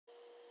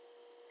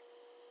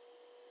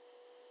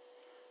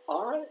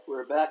Alright,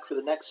 we're back for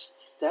the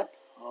next step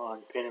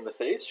on painting the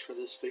face for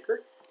this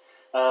figure.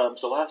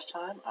 So last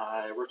time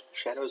I worked the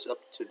shadows up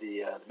to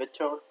the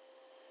mid-tone.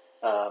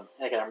 And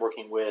again, I'm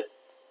working with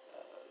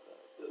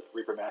the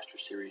Reaper Master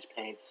Series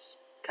paints,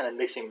 kind of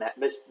mixing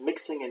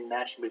and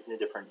matching between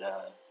the different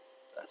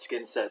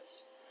skin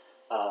sets.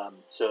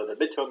 So the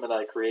mid-tone that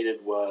I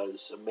created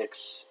was a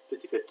mix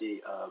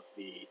 50-50 of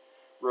the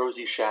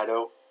rosy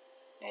shadow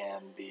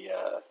and the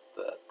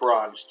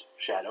bronzed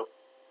shadow.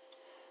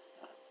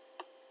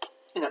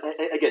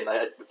 Again,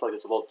 I feel like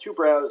it's a little too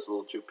brown, it's a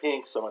little too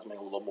pink, so I want to make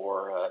a little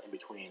more in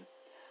between.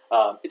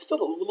 It's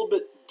still a little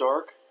bit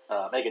dark.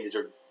 Again, these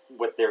are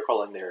what they're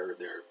calling their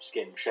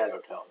skin shadow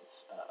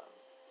tones.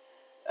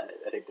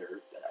 I think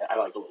I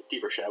like a little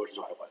deeper shadow, which is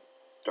why I went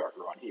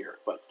darker on here.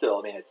 But still,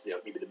 I mean, it's,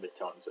 maybe the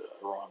mid-tone's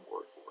a wrong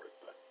word for it,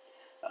 but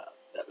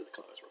that was the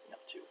color I was working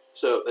up to.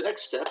 So the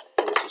next step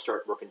is to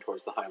start working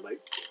towards the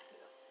highlights.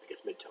 I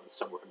guess mid-tone is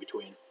somewhere in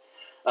between.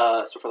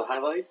 So for the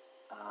highlight,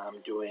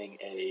 I'm doing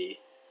a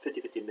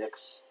 50-50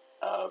 mix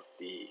of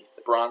the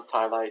bronzed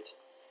highlight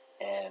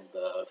and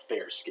the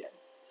fair skin.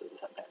 So this is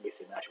kind of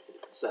mixing and matching with the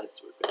different sets.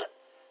 So we've got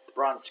the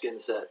bronze skin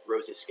set,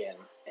 rosy skin,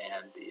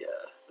 and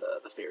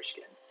the fair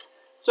skin.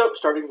 So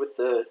starting with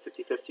the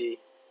 50-50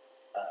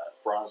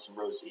 bronze and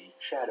rosy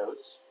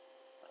shadows,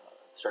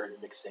 started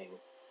mixing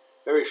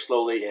very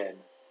slowly in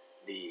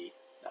the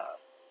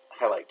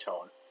highlight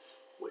tone,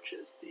 which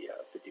is the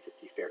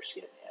 50-50 fair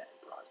skin and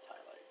bronzed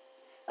highlight.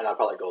 And I'll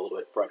probably go a little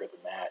bit brighter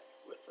than that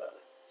with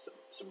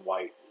some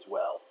white as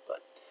well,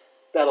 but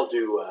that'll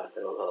do.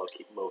 That'll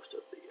keep most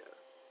of the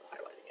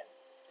highlighting in.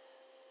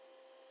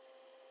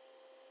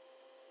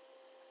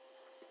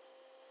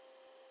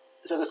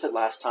 So as I said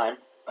last time,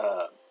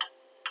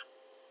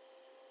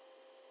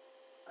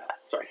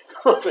 sorry,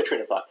 lost my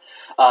train of thought.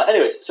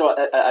 Anyways, so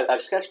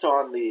I've sketched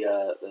on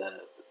the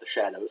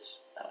shadows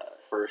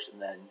first, and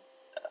then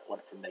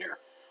went from there.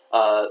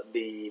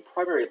 The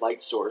primary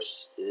light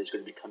source is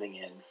going to be coming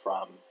in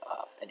from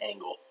an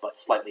angle, but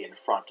slightly in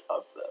front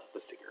of the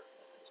figure.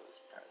 So that's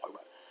what I'm trying to talk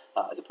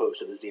about. As opposed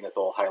to the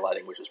zenithal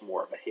highlighting, which is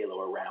more of a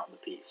halo around the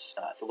piece.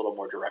 It's a little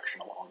more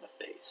direction along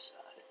the face.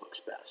 It looks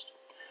best.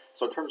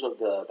 So in terms of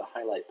the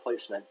highlight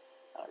placement,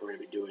 we're going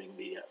to be doing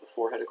the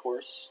forehead, of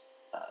course,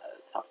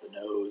 top of the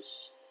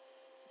nose,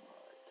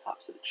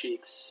 tops of the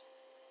cheeks,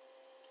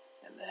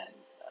 and then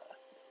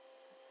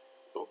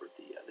over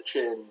the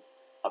chin,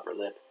 upper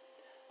lip.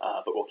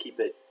 But we'll keep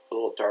it a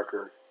little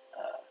darker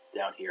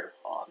down here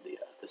on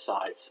the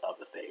sides of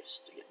the face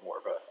to get more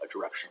of a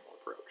directional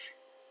approach.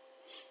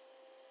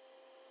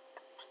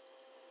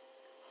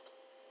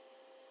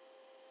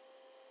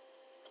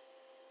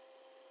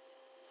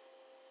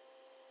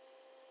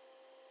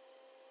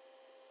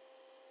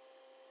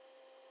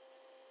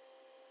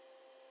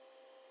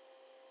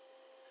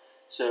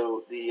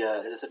 So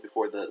as I said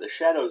before, the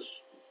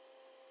shadows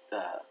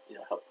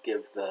help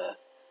give the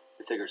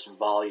figure some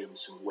volume,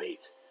 some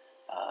weight.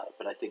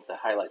 But I think the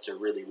highlights are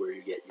really where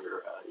you get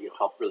your,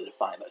 help really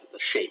define the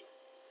shape.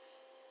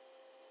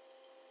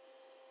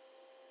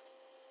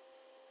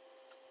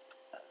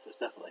 So it's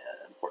definitely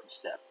an important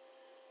step.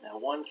 Now,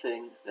 one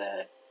thing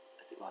that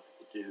I think a lot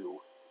of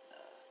people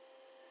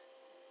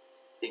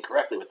do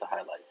incorrectly with the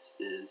highlights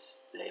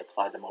is they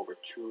apply them over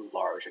too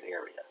large an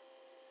area.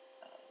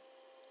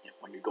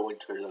 When you're going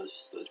to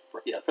those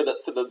for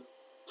the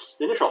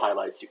initial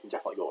highlights, you can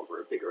definitely go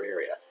over a bigger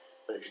area.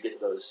 But as you get to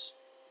those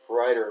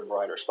brighter and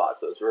brighter spots,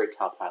 those very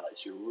top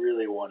highlights, you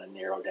really want to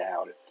narrow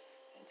down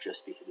and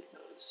just be hitting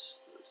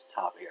those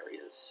top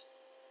areas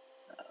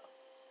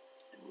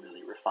and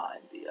really refine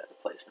the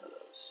placement of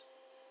those.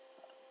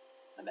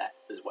 And that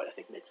is what I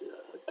think makes it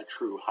a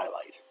true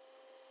highlight.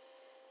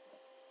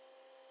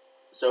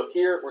 So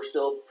here we're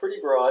still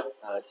pretty broad.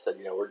 As I said,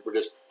 we're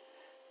just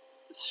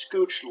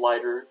scooched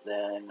lighter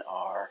than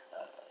our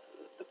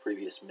the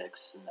previous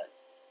mix, and that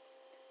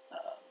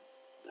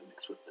the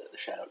mix with the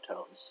shadow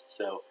tones.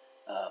 So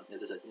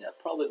as I said,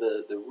 probably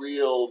the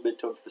real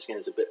mid-tone for the skin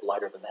is a bit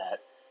lighter than that.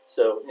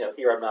 So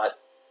here I'm not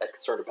as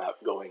concerned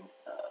about going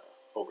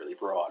overly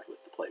broad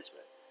with the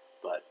placement,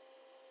 but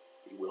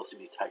you will see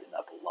me tighten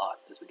up a lot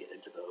as we get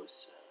into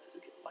those as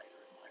we get lighter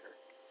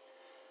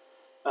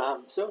and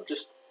lighter. So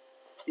just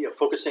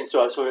focusing.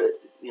 So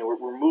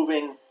we're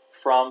moving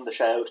from the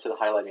shadows to the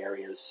highlight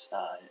areas,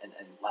 and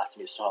last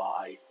time you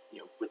saw,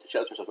 with the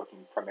shadows I was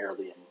working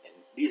primarily in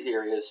these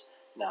areas.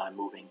 Now I'm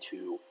moving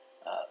to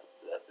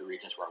the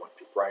regions where I want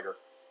to be brighter.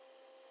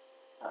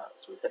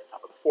 So we've hit the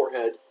top of the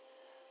forehead.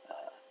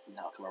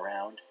 Now come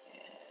around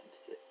and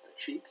hit the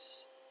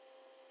cheeks.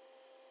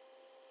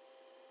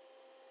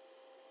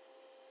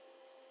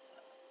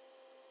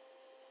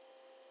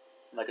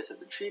 Like I said,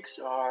 the cheeks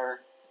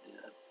are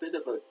a bit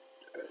of a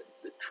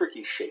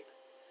tricky shape.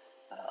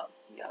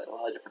 You got a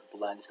lot of different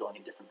blends going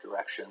in different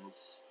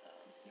directions.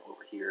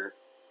 Over here,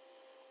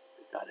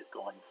 we've got it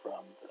going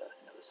from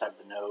the side of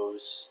the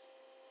nose,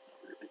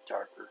 a bit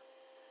darker,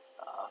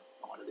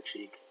 onto the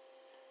cheek.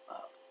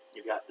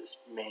 You've got this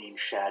main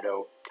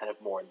shadow kind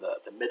of more in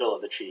the middle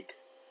of the cheek,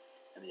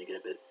 and then you get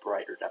a bit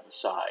brighter down the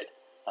side.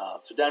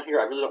 So down here,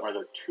 I really don't want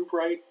to go too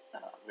bright.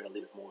 I'm going to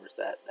leave it more as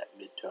that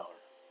mid-tone.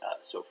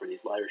 So for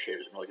these lighter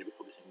shaders, I'm really going to be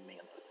focusing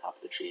mainly on the top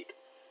of the cheek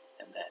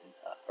and then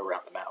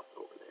around the mouth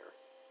over there.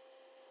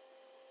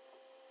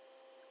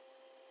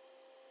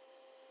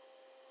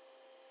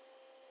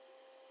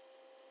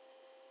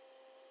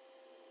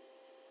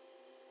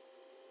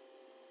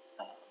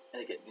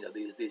 And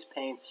again, these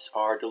paints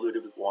are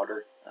diluted with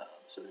water,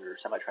 so they're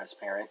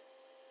semi-transparent.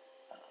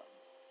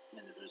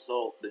 And the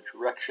result, the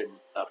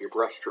direction of your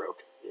brush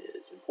stroke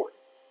is important.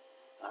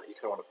 You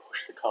kind of want to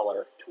push the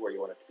color to where you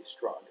want it to be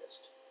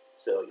strongest.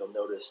 So you'll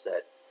notice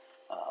that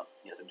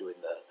as I'm doing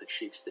the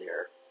cheeks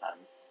there, I'm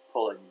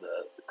pulling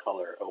the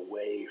color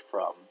away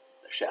from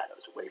the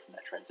shadows, away from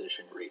that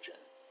transition region,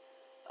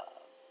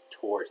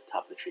 towards the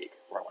top of the cheek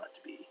where I want it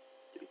to be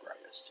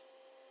brightest.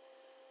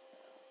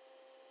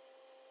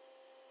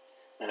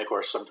 And of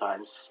course,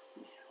 sometimes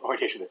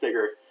orientation of the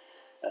figure,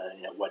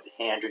 what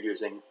hand you're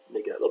using,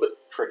 make it a little bit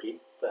tricky,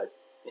 but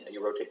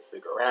you rotate the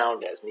figure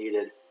around as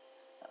needed,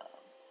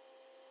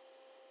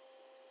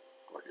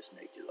 or just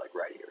make do like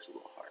right here is a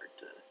little hard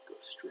to go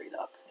straight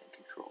up and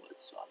control it,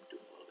 so I'm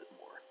doing a little bit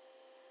more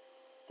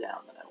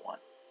down than I want.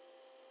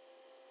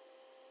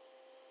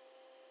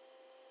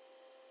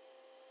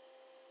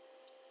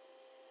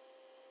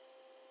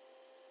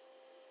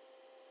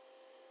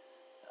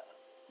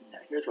 Now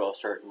here's where I'll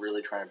start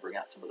really trying to bring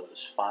out some of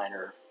those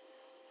finer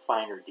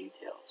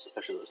details,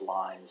 especially those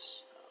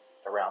lines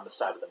around the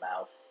side of the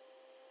mouth,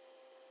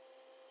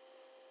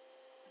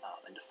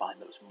 and define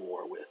those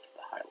more with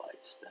the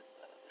highlights than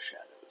the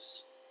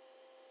shadows.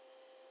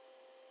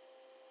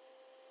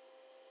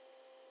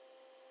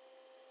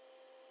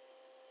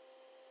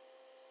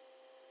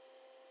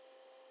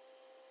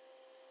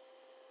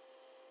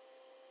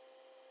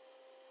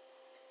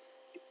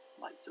 Get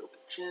some lights over the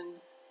chin.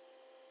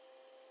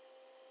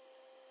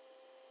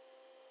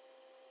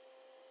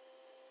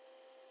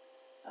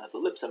 The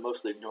lips I'm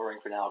mostly ignoring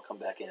for now. I'll come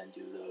back in and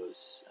do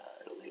those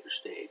at a later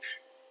stage.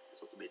 This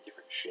will be a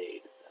different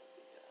shade than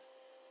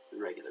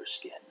the regular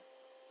skin,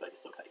 but I can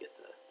still kind of get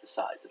the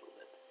sides of the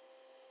lip.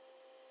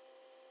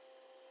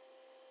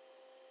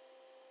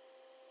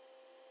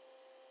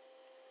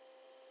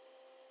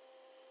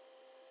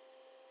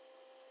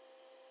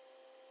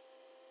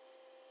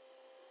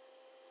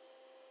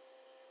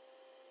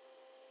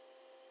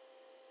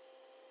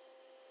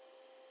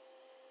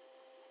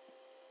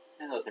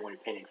 Another thing when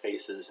you're painting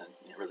faces and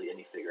really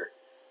any figure,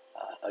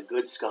 a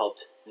good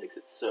sculpt makes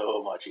it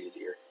so much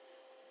easier.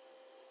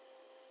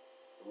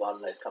 A lot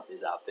of nice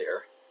companies out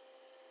there.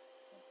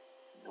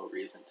 No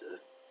reason to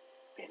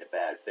paint a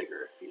bad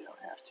figure if you don't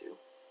have to.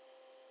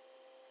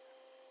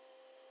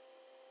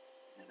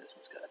 And this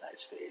one's got a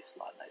nice face, a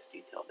lot of nice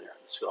detail there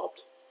in the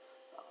sculpt.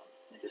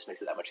 It just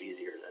makes it that much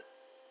easier to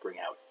bring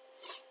out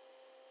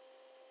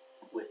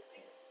with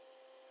painting.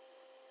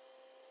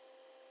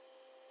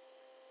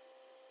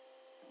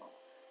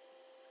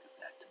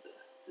 Back to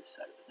this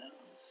side of the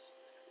nose.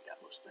 We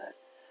got most of that.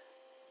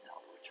 Now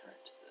we'll return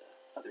to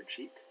the other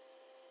cheek.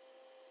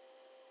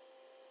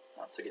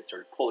 So again,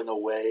 sort of pulling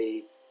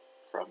away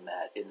from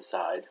that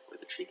inside where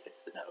the cheek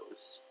hits the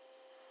nose.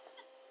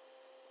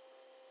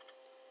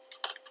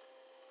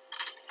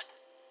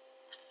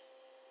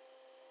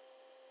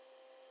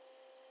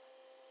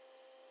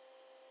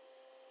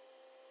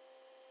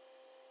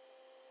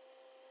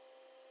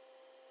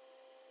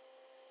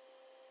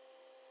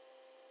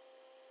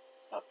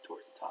 Up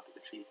towards the top of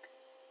the cheek.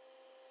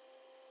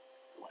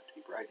 I want it to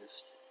be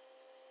brightest.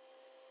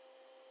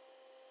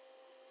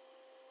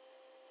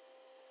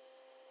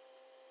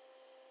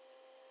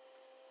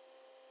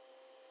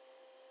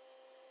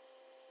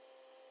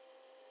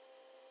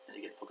 And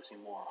again,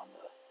 focusing more on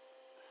the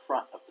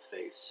front of the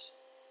face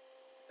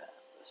than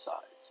the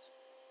sides.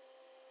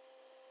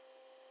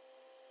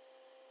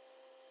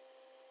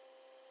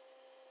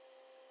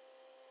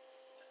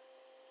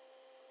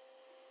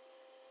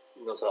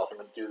 Notice how often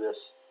I'm going to do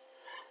this.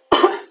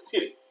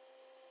 Excuse me.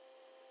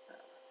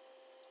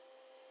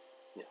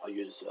 I'll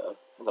use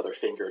another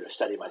finger to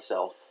steady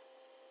myself.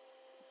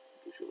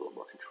 Gives you a little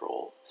more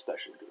control,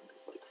 especially when doing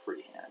things like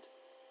freehand.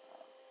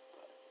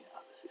 But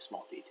obviously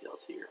small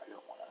details here, I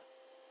don't want to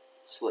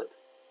slip.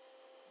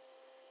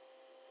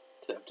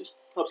 So it just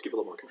helps give a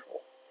little more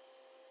control.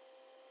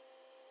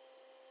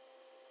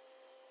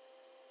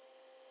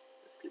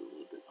 Let's get a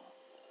little bit on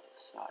the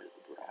side of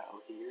the brow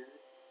here.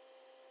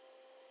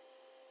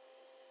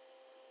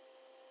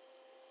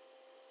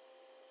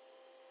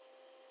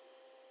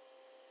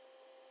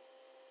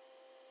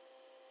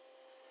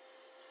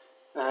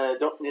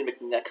 Don't need to make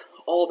the neck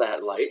all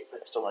that light,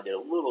 but I still want to get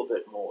a little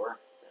bit more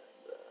than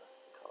the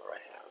color I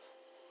have.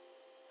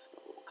 So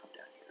we'll come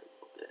down here a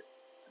little bit.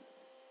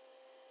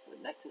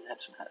 The neck does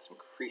have some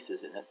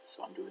creases in it,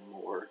 so I'm doing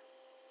more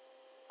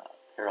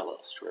parallel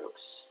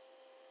strokes.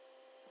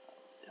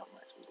 They don't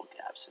mind some little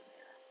gaps in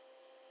there.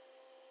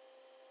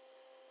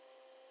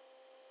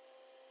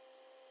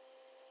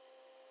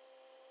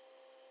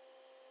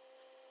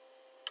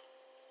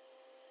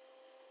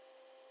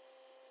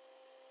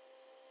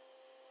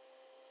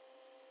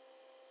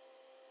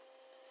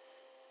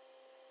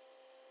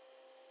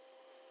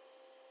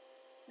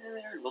 And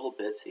there are little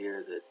bits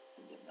here that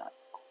I'm not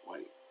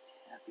quite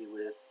happy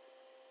with.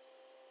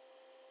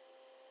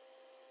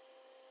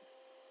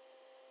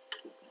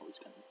 I'm always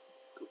going to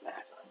go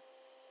back on,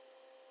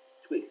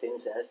 tweak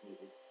things as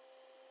needed.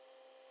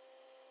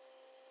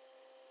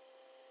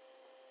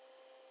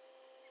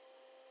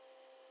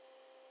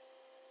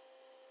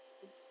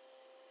 Oops.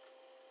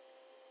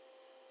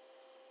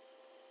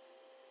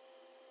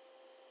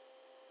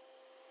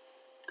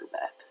 Go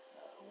back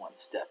one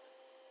step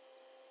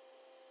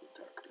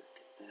darker,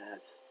 get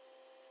that,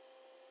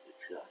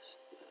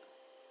 adjust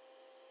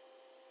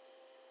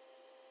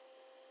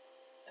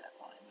that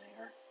line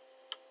there.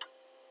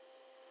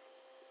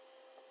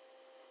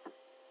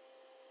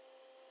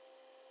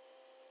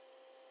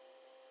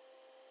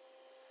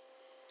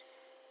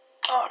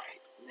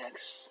 Alright,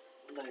 next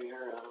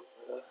layer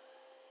of,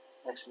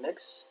 next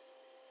mix,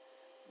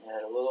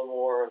 add a little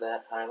more of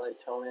that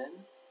highlight tone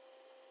in.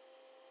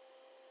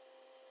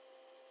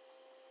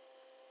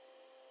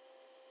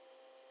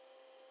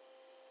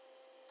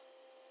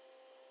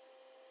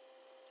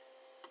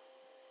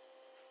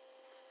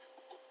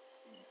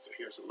 So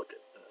here's a look at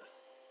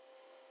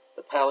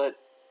the palette.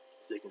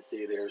 So you can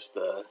see there's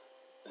that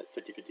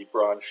 50-50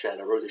 bronze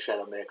shadow, rosy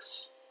shadow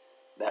mix.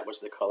 That was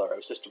the color I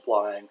was just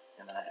applying,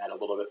 and then I add a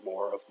little bit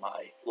more of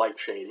my light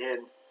shade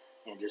in,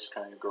 and just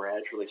kind of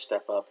gradually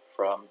step up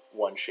from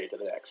one shade to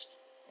the next.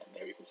 And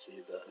there you can see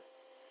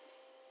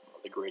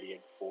the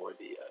gradient for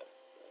the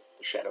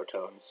shadow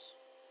tones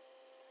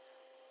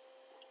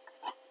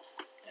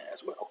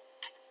as well.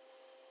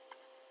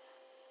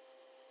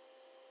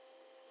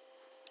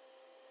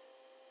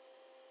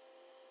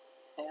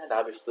 And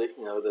obviously,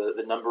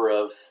 the number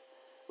of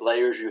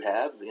layers you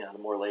have, the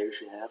more layers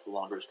you have, the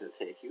longer it's going to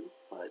take you.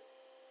 But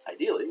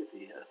ideally,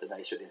 the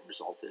nicer the end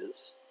result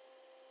is.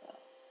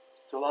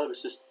 So a lot of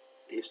it's just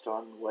based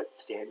on what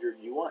standard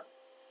you want.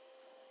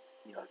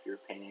 If you're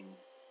painting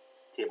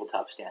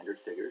tabletop standard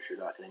figures, you're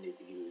not going to need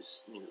to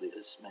use nearly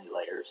as many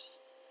layers.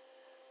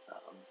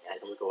 And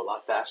it will go a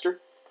lot faster.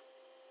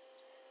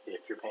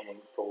 If you're painting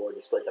for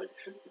display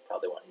competition, you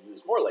probably want to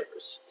use more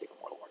layers, take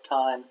a little more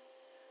time,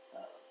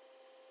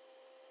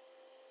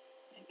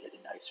 and get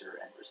a nicer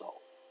end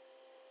result.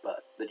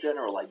 But the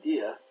general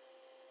idea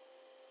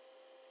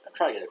I'm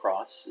trying to get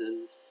across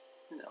is,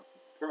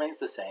 remains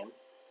the same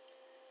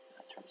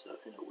in terms of,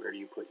 where do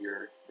you put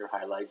your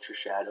highlights, your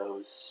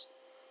shadows,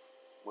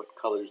 what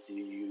colors do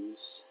you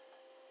use,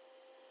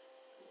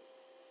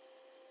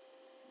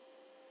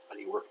 how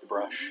do you work the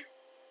brush,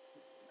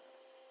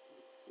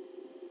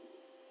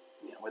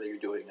 whether you're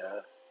doing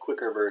a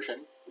quicker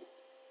version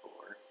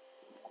or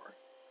a more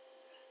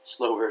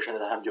slow version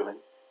that I'm doing,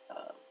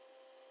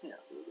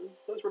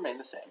 those remain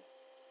the same.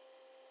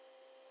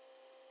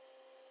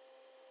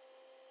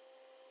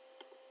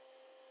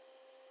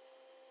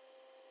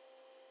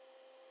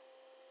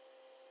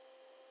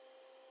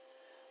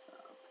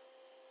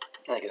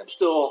 And again, I'm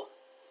still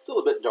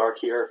a bit dark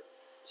here,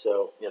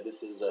 so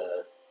this is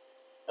a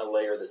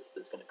layer that's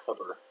going to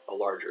cover a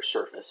larger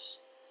surface.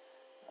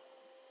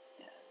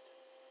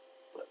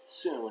 But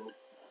soon,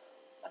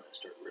 I'm going to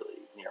start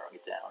really narrowing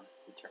it down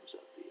in terms of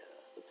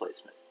the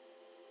placement.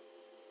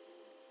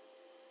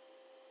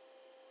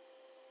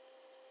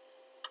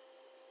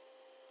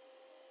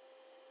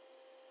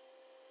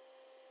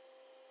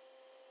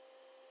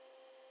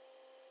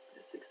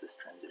 Fix this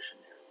transition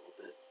there a little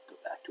bit, go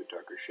back to a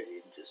darker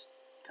shade and just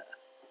kind of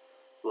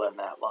blend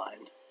that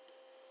line.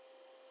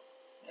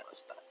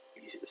 It's not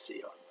easy to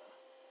see on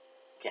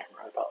the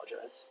camera, I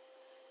apologize.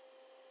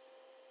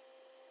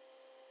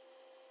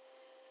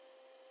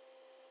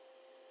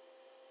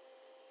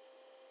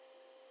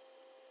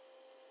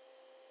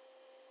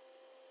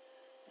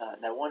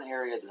 Now one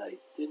area that I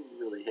didn't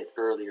really hit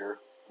earlier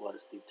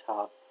was the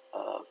top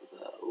of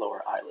the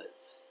lower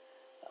eyelids.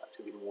 It's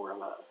going to be more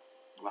of a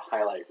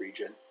highlight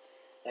region.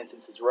 And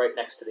since it's right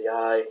next to the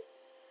eye,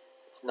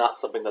 it's not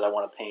something that I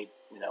want to paint,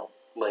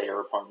 layer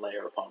upon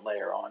layer upon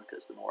layer on,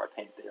 because the more I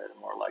paint there, the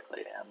more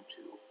likely I am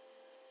to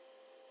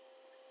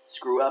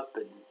screw up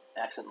and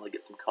accidentally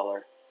get some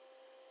color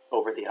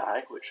over the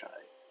eye, which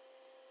I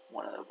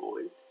want to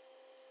avoid.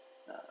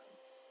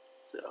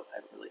 So I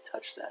haven't really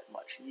touched that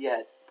much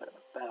yet, but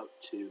I'm about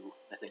to.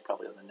 I think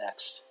probably on the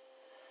next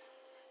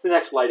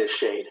lightest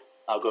shade,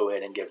 I'll go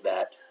in and give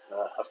that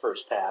a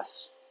first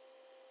pass.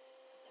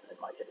 I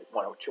might hit it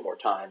one or two more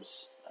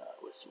times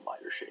with some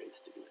lighter shades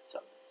to give it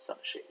some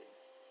shading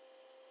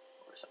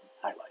or some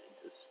highlighting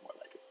is more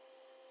like it.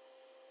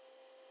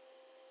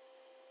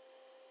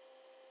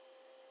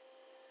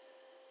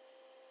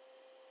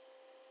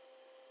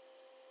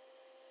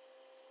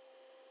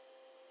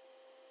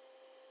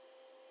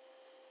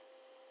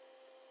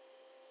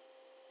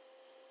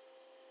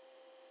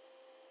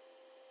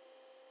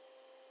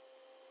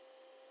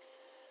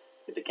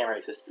 If the camera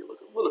makes this look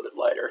a little bit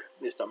lighter,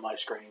 at least on my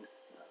screen,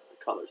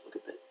 the colors look a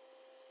bit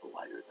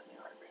lighter than they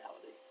are in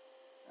reality.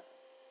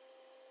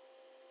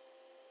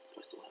 So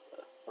I still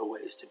have a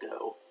ways to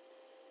go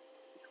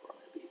before I'm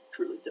going to be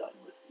truly done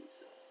with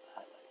these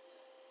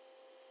highlights.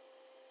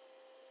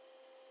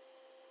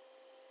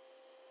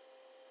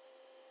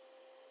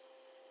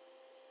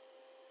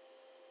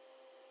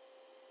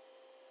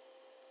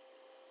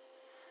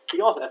 You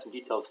can also add some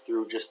details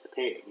through just the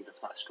painting, even if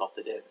it's not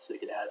sculpted in. So you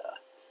could add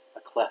a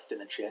cleft in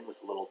the chin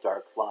with a little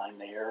dark line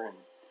there, and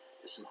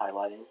just some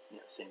highlighting.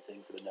 Same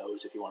thing for the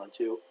nose if you wanted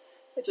to.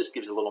 It just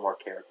gives a little more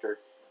character,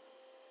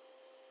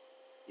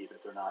 even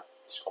if they're not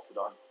sculpted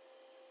on.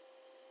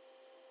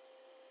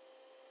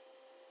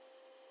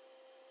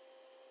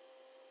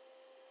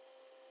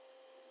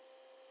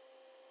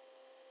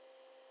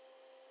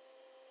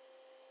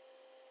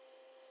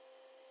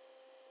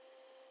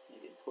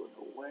 Again, pulling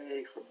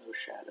away from those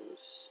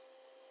shadows.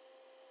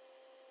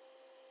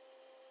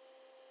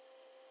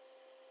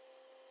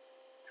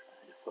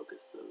 Trying to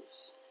focus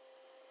those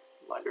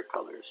lighter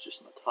colors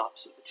just on the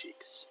tops of the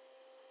cheeks.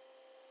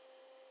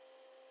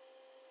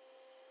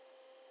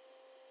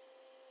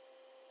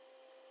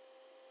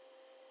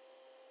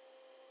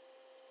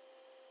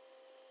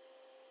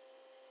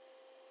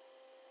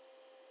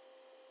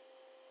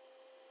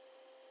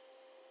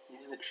 Yeah,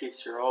 the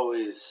cheeks are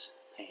always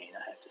pain,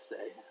 I have to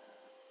say.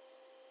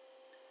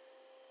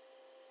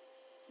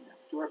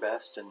 Do our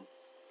best, and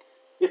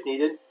if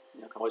needed,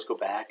 can always go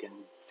back and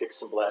fix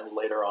some blends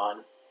later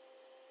on.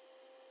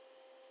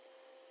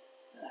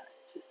 Alright,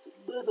 just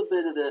a little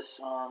bit of this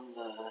on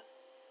the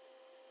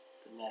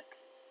neck.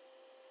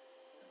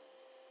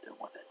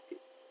 Don't want that to be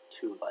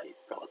too light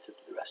relative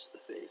to the rest of the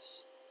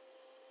face.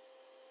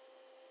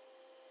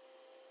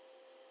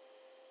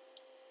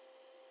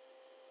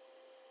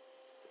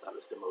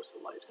 Obviously, most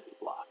of the light is going to be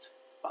blocked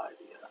by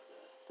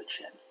the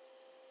chin.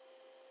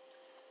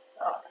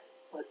 Alright,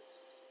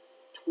 let's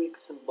tweak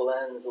some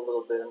blends a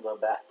little bit. I'm going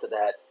back to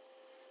that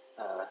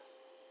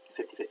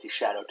 50-50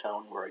 shadow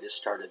tone where I just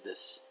started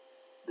this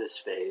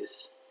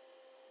phase.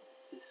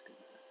 Just going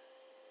to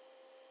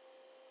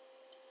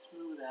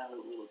smooth out a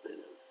little bit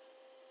of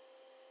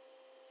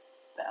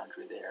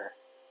boundary there.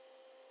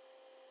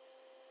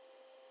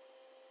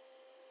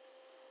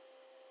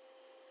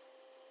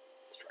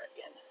 Let's try it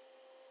again.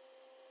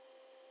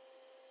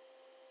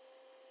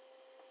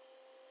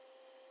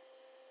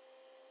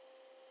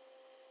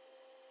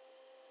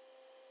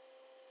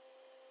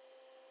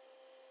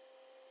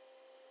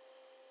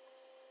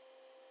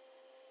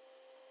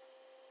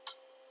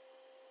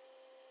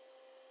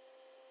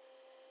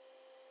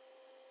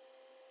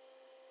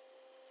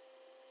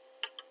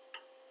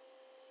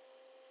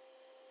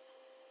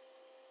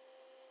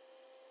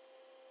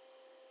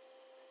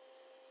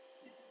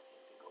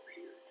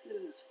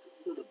 Just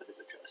a little bit of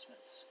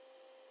adjustments.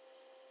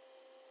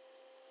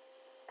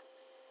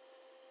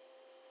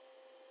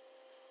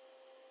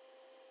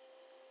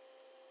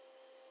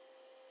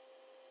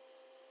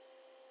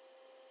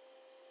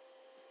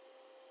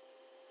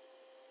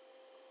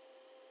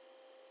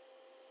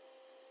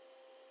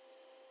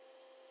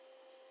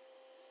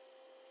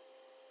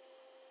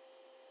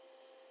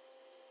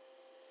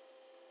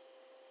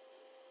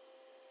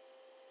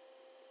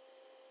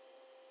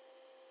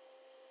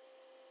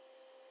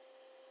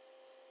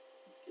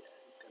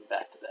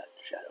 Back to that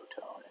shadow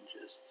tone and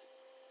just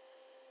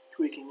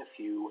tweaking a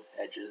few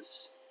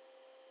edges.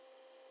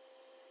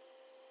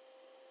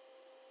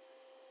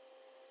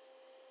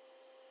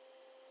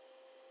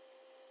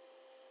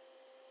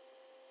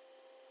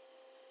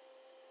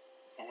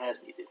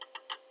 As needed.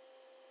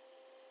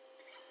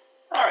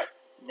 Alright,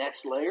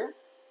 next layer.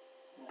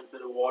 Add a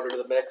bit of water to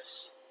the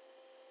mix.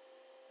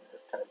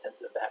 This kind of tends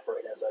to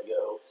evaporate as I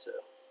go, so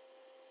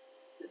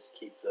just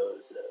keep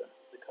those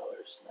the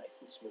colors nice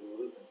and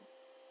smooth and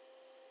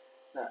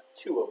not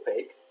too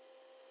opaque.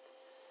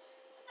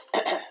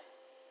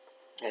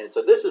 And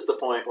so this is the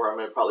point where I'm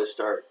going to probably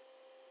start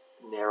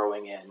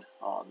narrowing in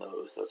on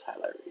those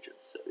highlight regions.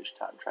 So each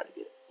time try to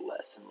get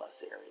less and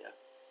less area.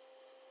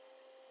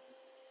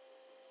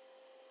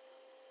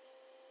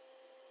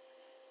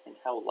 And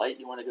how light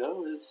you want to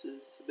go is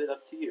a bit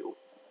up to you.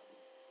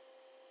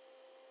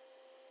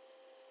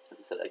 As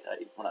I said,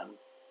 when I'm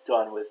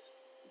done with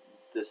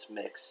this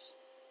mix,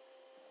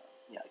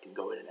 I can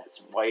go in and add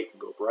some white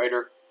and go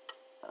brighter.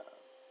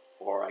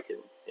 Or I can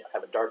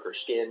have a darker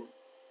skin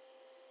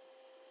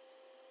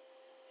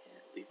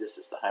and leave this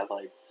as the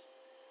highlights.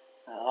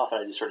 Often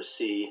I just sort of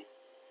see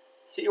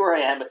where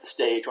I am at the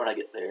stage when I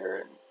get there,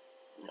 and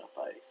if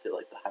I feel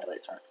like the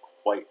highlights aren't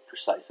quite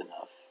precise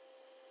enough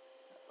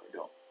or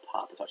don't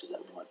pop as much as I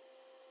want,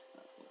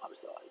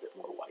 obviously I'll add a bit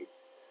more white.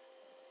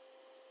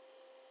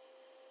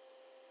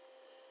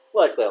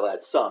 Likely I'll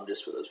add some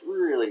just for those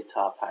really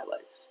top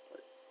highlights,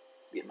 but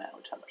the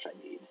amount, how much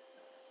I need.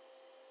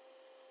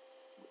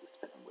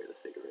 Depending on where the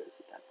figure is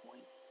at that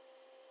point.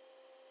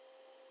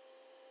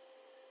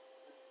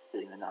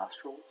 Hitting the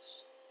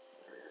nostrils,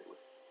 another area with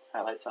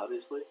highlights,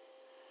 obviously.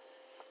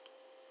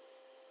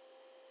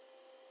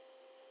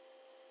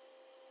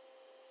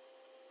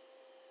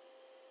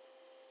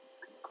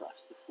 Come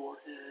across the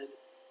forehead.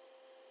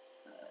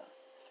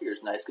 This figure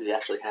is nice because he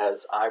actually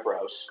has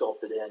eyebrows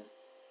sculpted in.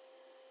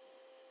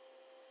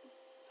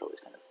 It's always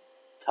kind of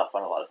tough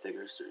on a lot of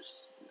figures.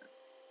 There's,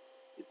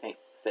 you paint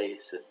the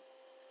face and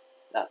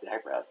not the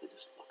eyebrows, they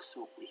just look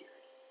so weird.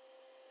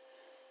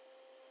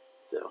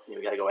 So,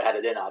 we gotta go add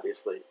it in,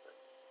 obviously.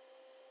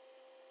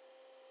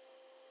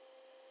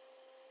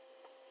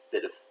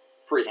 bit of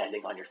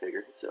freehanding on your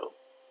figure. So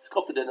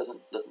sculpted in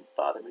doesn't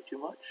bother me too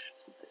much.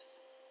 It's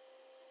nice.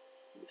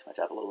 Makes my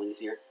job a little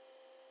easier.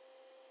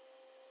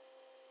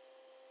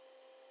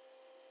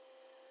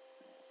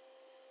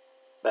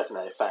 That's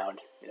something I found.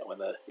 When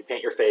you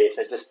paint your face,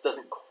 it just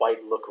doesn't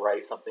quite look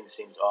right. Something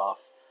seems off.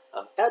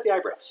 Add the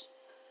eyebrows.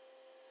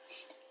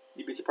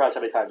 You'd be surprised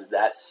how many times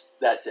that's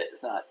it.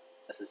 It's not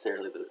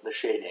necessarily the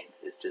shading.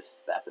 It's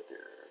just the fact that there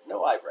are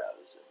no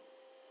eyebrows. And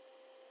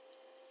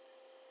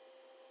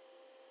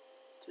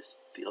just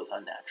feels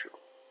unnatural.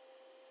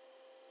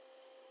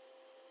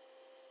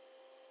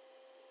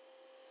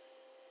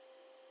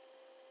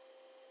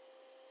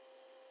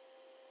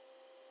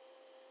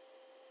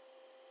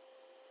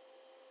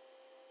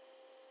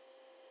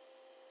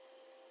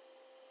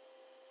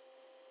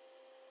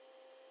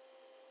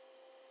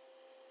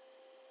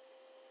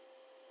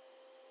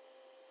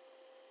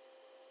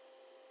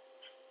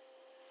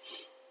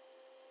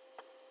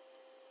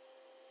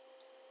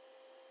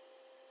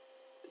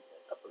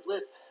 Upper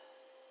lip.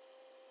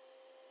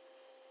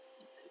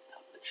 Let's hit the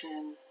top of the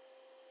chin.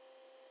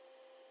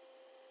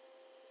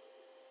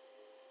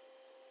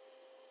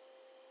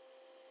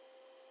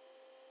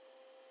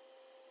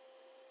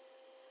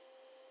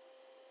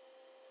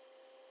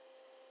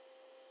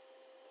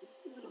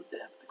 A little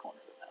dab at the corner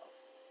of the mouth.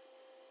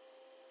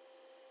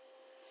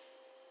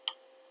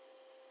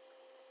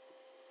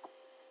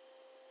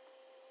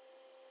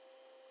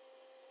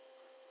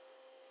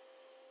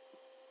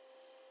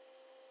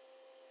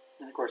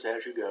 And of course,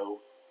 as you go,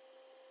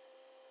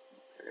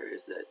 there are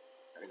areas that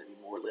are going to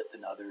be more lit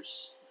than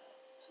others.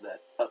 So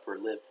that upper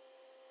lip,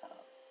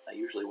 I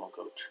usually won't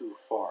go too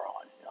far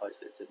on.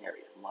 Obviously, it's an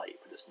area in light,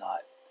 but it's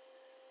not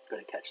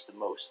going to catch the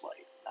most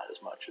light. Not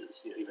as much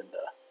as even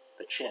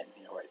the chin.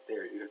 Right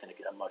there, you're going to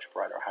get a much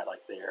brighter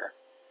highlight there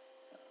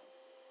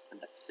than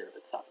necessarily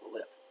the top of the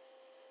lip,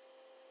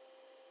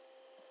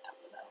 top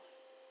of the mouth.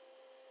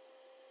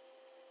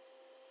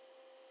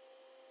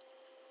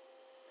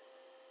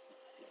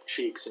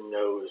 Cheeks and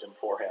nose and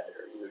forehead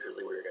are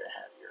usually where you're going to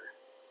have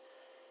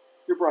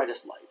your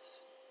brightest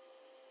lights.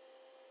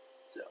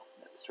 So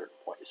at a certain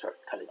point, you start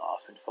cutting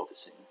off and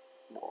focusing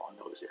more on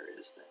those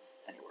areas than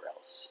anywhere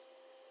else.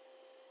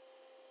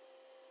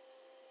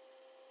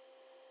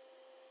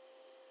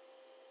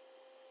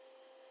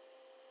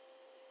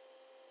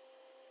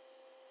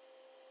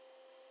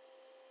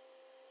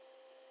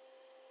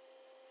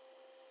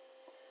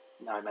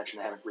 Now I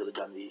mentioned I haven't really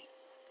done the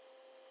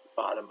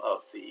bottom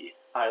of the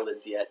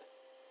eyelids yet,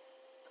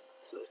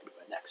 so that's going to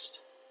be my next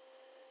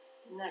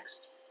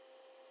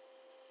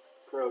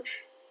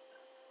approach.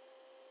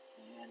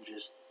 And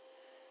just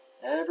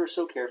ever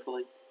so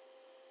carefully,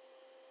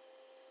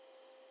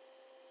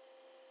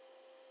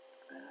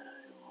 right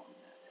along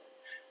that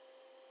edge.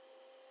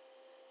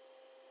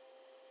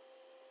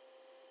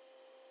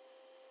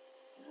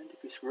 And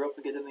if you screw up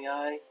and get in the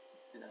eye,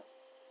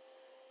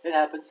 it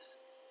happens.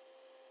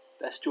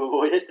 Best to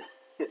avoid it.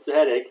 It's a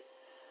headache,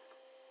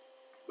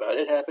 but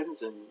it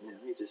happens, and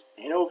you just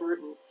paint over it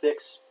and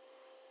fix.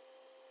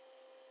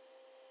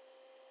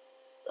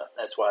 But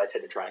that's why I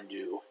tend to try and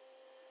do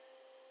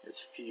as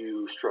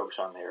few strokes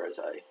on there as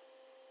I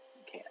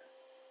can.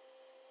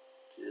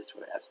 Just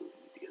what I absolutely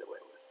need to get away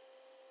with.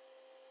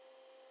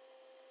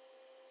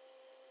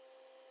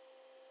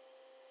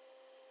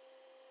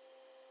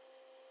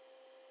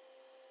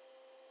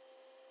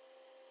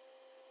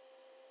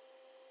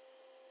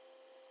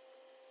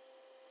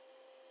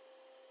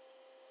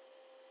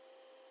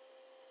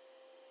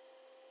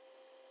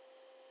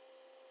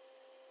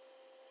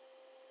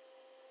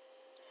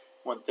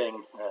 One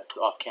thing that's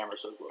off camera,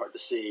 so it's a little hard to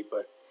see,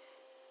 but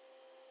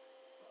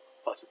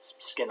plus it's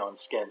skin on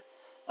skin.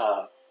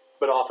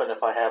 But often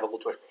if I have a little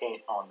too much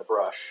paint on the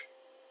brush,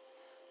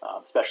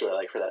 especially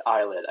like for that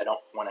eyelid, I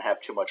don't want to have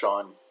too much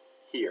on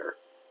here.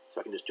 So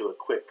I can just do a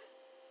quick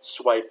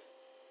swipe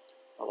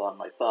along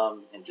my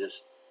thumb and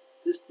just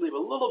leave a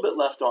little bit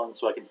left on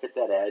so I can hit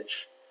that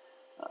edge.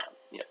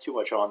 Too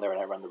much on there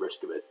and I run the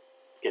risk of it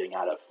getting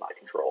out of my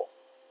control.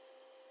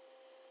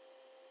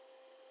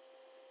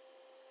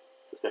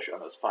 Especially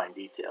on those fine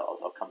details,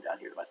 I'll come down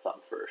here to my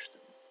thumb first,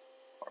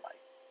 or my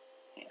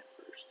hand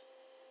first.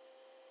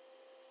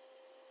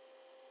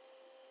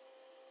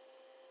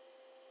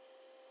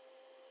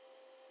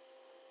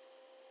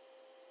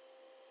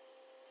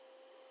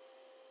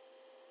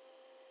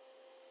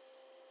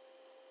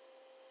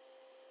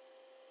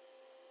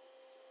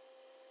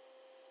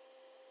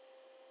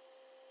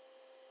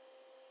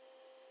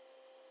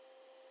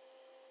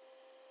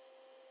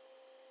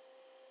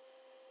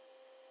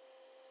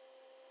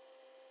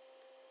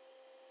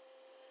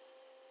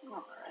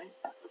 Alright,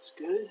 that looks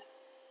good.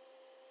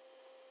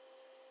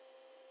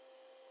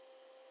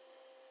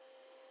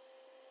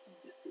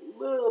 Just a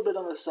little bit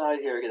on the side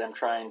here. Again, I'm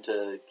trying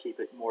to keep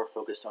it more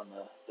focused on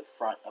the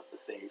front of the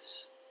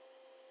face.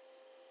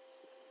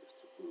 So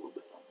just a little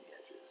bit on the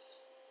edges.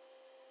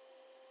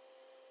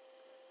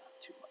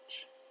 Not too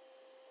much.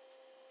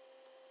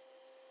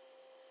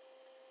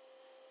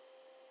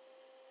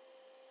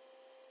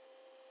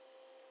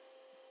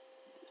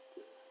 Just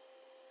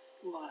the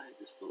line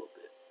just a little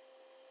bit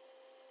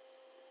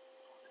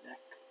on the neck.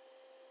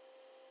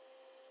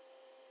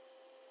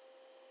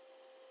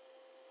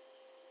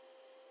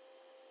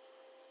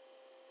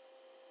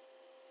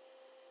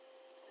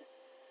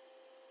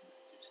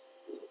 Just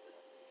a little bit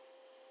on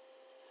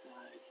the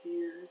side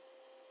here.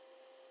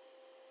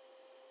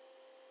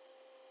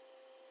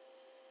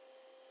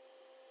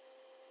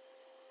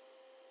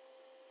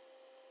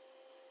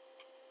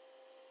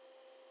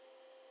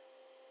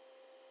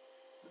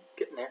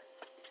 Getting there.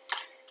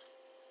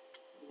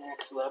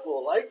 Next level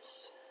of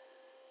lights.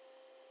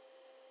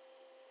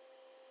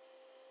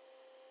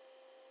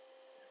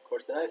 Of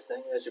course, the nice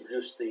thing is you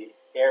produce the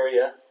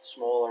area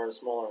smaller and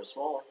smaller and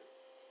smaller.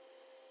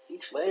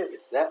 Each layer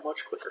gets that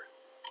much quicker.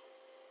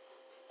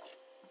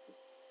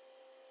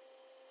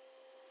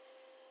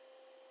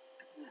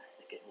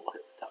 Again, we'll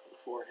hit the top of the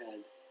forehead.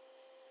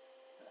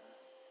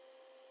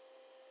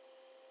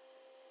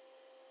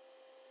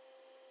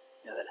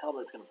 Yeah, that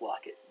helmet's going to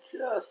block it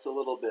just a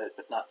little bit,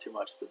 but not too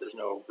much. So there's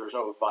no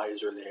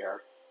visor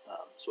there,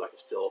 so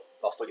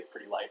I'll still get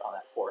pretty light on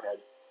that forehead.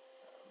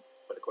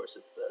 But of course,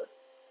 if the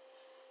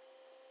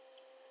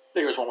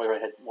figures one way where I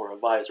had more of a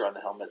visor on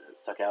the helmet that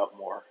stuck out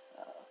more,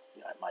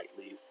 I might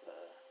leave the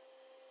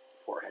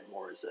forehead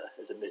more as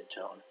a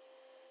mid-tone.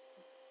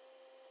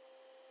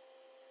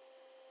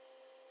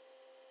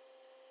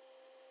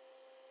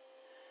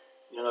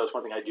 You'll notice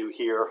one thing I do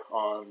here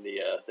on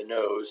the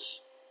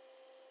nose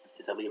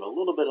is I leave a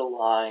little bit of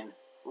line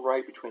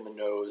right between the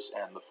nose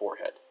and the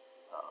forehead.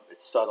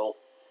 It's subtle.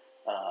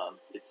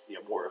 It's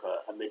more of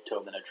a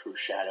mid-tone than a true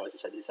shadow. As I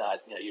said, it's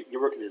not. You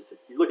look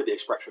at the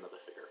expression of the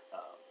figure.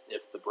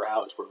 If the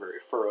brows were very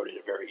furrowed, it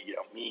had a very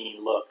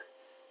mean look,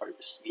 or he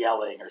was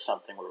yelling or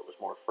something where it was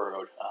more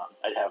furrowed,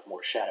 I'd have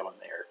more shadow in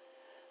there.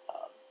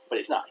 But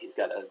he's not. He's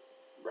got a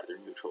rather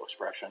neutral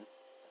expression,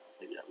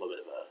 maybe a little bit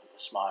of a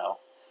smile.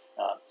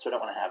 So I don't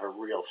want to have a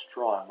real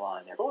strong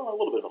line there, but I want a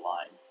little bit of a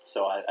line.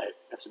 So I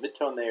have some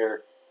mid-tone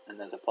there, and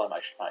then to apply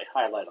my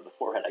highlight on the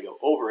forehead, I go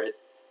over it,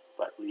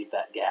 but leave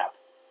that gap,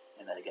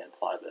 and then again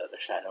apply the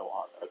shadow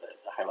on, or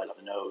the highlight on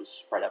the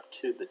nose, right up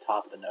to the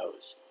top of the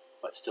nose,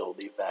 but still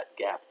leave that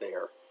gap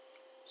there,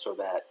 so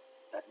that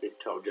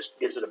mid-tone just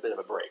gives it a bit of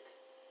a break.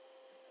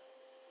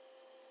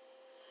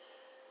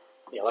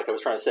 Like I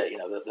was trying to say,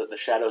 the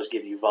shadows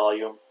give you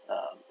volume,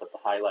 but the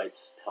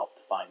highlights help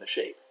define the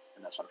shape,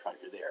 and that's what I'm trying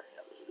to do there.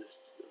 There's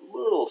a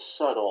little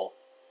subtle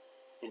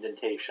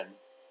indentation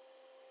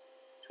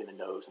between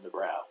the nose and the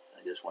brow,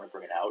 and I just want to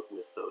bring it out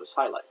with those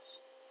highlights,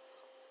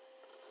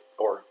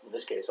 or in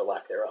this case, a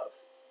lack thereof.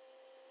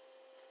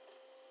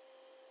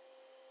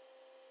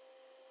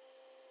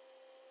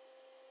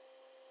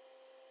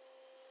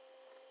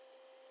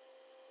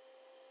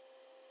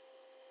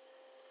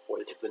 For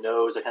the tip of the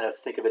nose, I kind of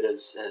think of it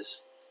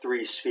as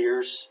three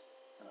spheres.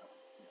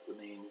 The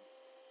main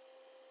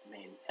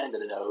end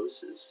of the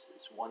nose is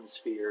one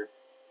sphere,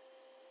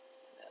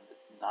 and then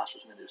the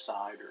nostrils on either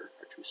side are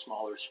two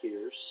smaller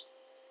spheres.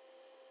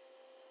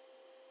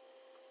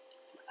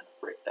 So I kind of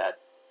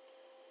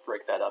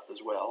break that up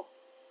as well.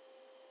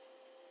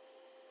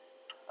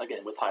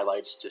 Again, with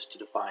highlights, just to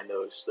define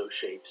those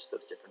shapes,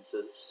 those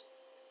differences.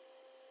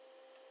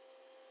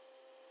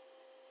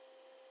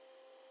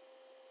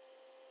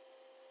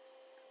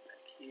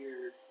 Back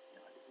here,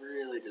 I'm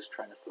really just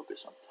trying to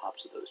focus on the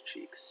tops of those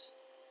cheeks.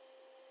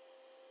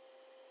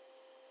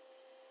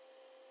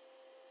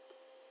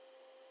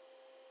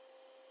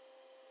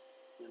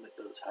 Limit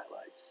those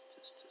highlights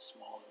just to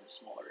smaller and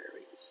smaller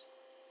areas.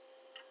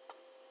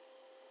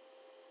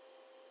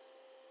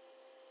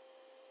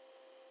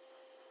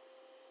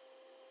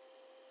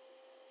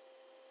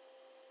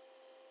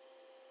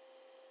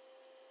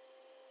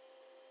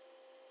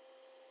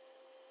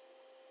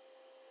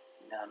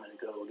 Now I'm going to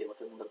go again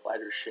with a little bit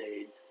lighter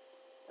shade,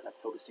 and I'm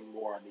focusing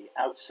more on the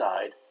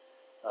outside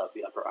of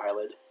the upper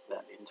eyelid than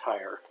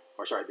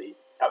the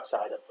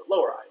outside of the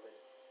lower eyelid,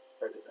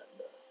 rather than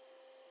the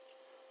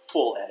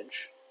full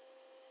edge.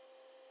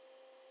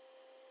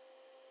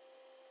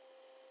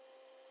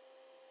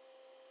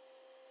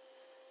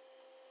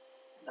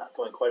 Not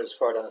going quite as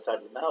far down the side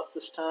of the mouth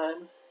this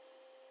time.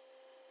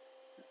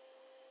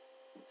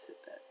 Let's hit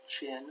that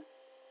chin.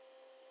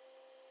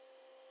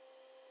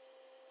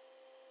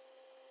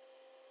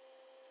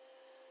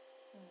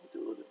 We'll do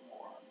a little bit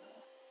more on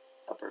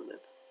the upper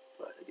lip,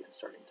 but again,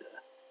 starting to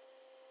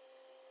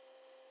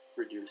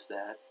reduce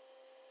that.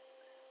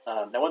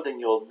 Now, one thing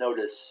you'll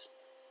notice,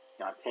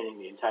 I'm painting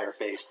the entire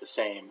face the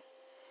same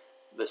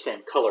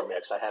color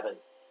mix. I haven't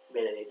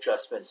made any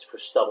adjustments for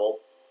stubble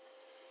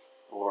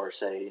or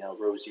say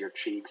rosier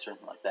cheeks or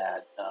anything like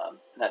that. And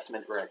that's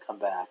something that we're going to come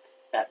back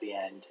at the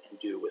end and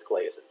do with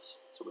glazes.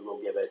 So we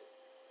will give it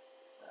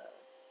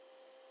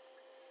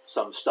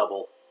some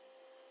stubble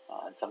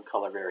and some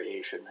color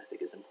variation. I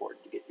think is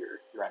important to get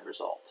your end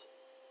result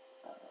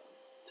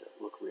to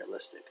look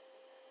realistic.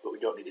 But we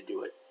don't need to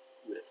do it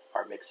with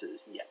our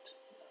mixes yet.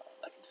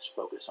 I can just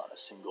focus on a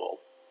single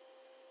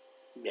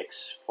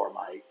mix for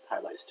my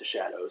highlights to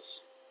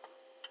shadows,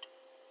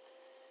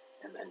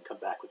 and then come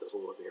back with those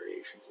little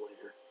variations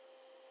later.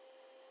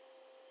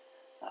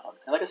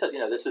 And like I said,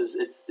 this is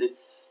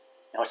it's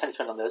how much time you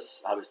spend on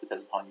this obviously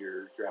depends upon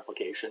your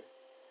application.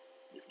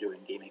 If you're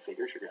doing gaming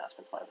figures, you're going to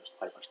spend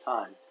quite much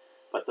time.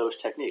 But those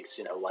techniques,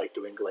 like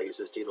doing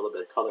glazes to give a little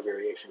bit of color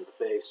variation to the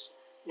face,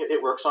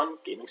 it works on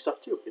gaming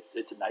stuff too.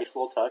 It's a nice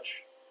little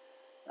touch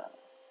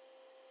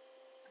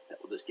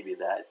that will just give you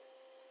that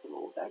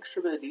little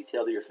extra bit of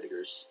detail to your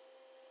figures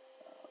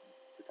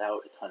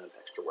without a ton of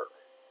extra work.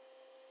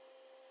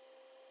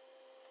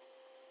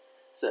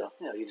 So,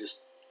 you just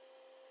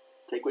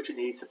take what you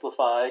need,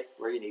 simplify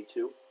where you need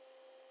to.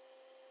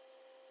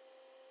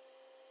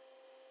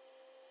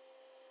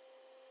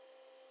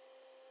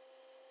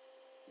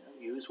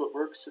 Use what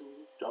works and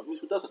don't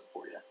use what doesn't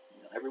for you.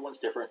 Everyone's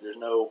different. There's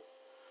no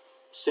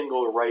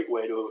single right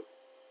way to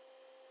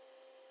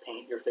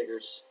paint your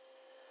figures.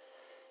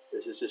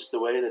 This is just the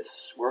way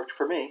that's worked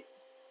for me.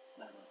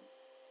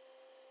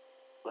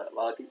 But a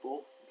lot of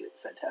people get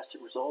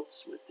fantastic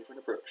results with different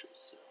approaches.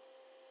 So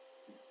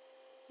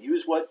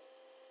use what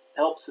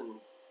helps and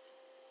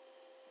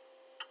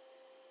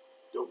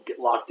don't get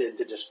locked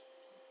into just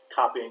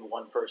copying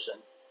one person.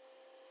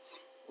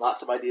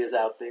 Lots of ideas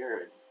out there,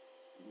 and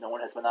no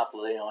one has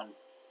monopoly on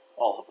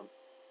all of them.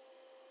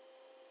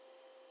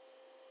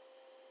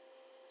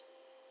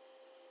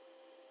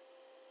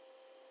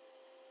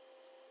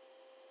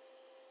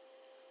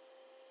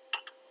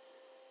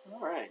 All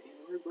right,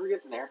 we're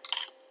getting there.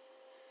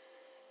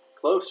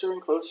 Closer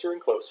and closer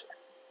and closer.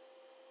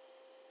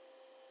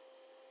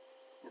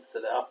 So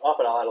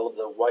often I'll add a little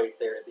bit of white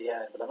there at the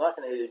end, but I'm not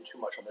going to do too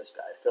much on this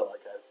guy. I feel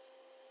like I've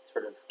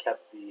sort of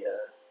kept the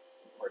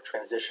or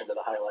transition to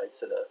the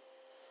highlights at a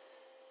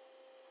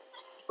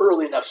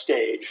early enough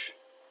stage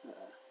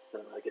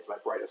that I get to my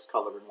brightest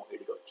color and won't need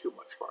to go too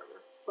much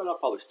farther. But I'll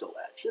probably still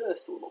add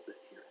just a little bit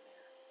here and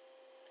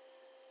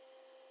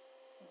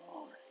there.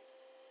 All right.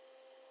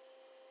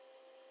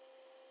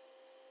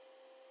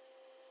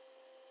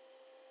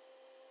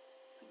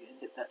 Again,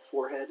 hit that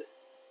forehead.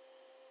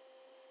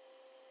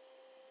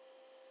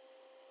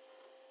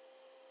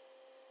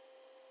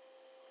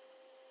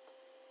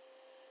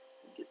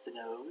 And get the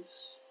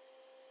nose.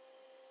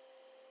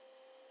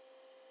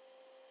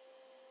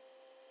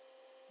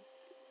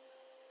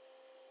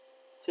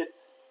 Tip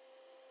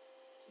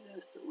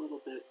just a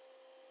little bit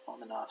on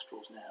the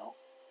nostrils now.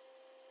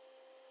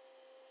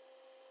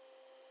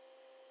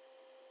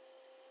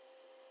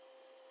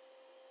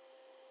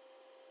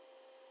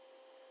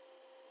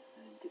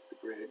 And then get the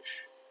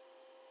bridge.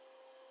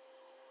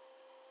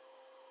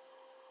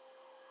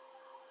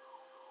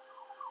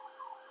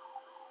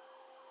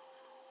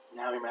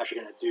 Now I'm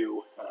actually going to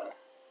do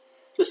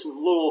just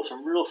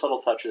some real subtle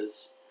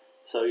touches.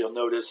 So you'll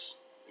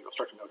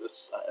start to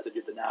notice as I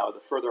do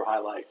the further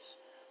highlights.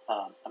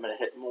 I'm going to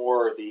hit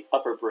more the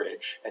upper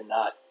bridge and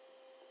not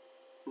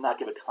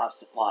give a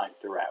constant line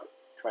throughout.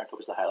 Try and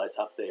focus the highlights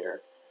up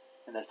there,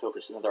 and then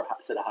focus another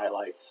set of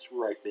highlights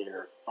right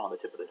there on the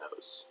tip of the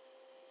nose.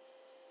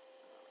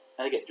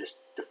 And again, just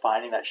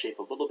defining that shape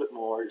a little bit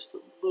more, just a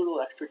little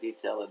extra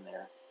detail in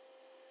there,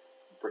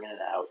 bringing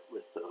it out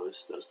with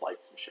those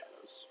lights and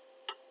shadows.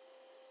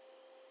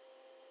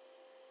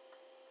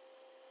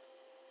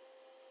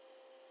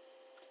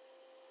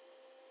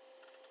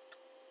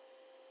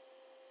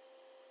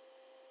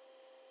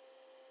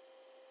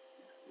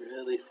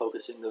 Really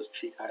focusing those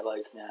cheek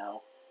highlights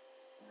now,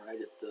 right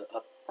at the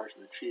up parts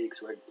of the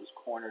cheeks, right at those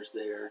corners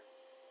there.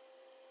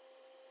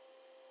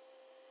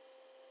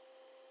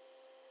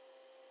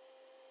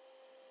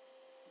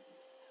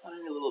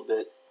 Tiny little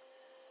bit,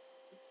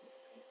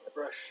 paint my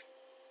brush,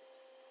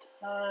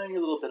 tiny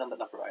little bit on the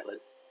upper eyelid.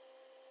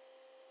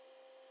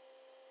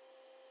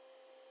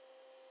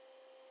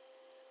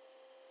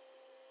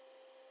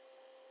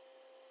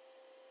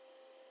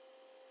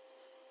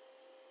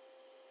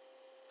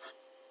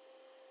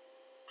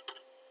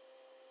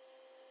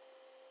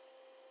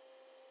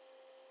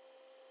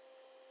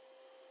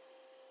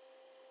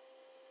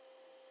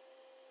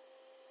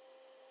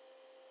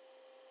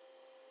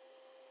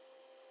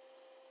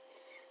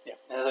 Yeah,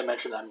 and as I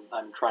mentioned,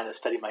 I'm trying to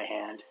steady my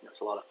hand.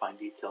 There's a lot of fine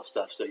detail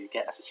stuff, so you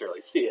can't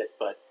necessarily see it,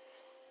 but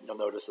you'll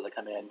notice as I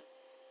come in,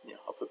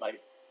 I'll put my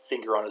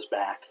finger on his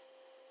back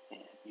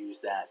and use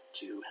that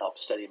to help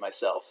steady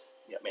myself.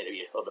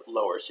 Maybe a little bit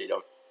lower so you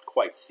don't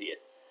quite see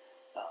it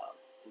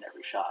in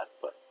every shot,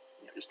 but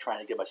just trying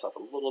to give myself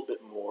a little bit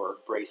more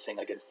bracing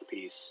against the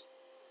piece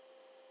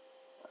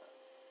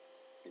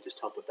and just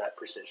help with that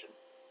precision.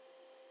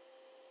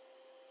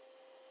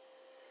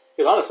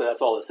 Because honestly,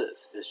 that's all this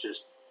is. It's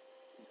just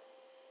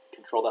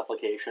controlled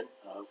application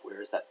of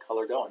where is that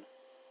color going,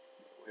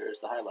 where is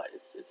the highlight.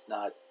 It's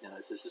not,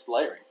 this is just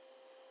layering.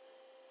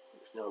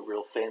 There's no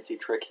real fancy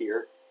trick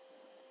here.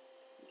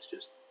 It's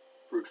just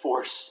brute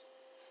force,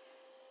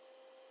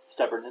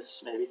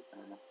 stubbornness, maybe, I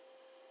don't know,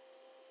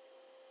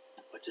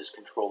 but just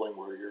controlling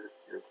where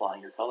you're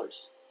applying your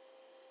colors.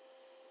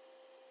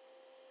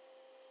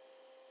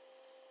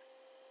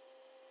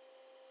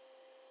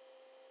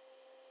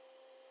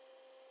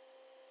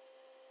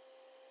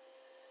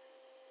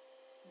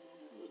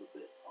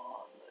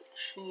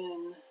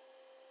 Chin,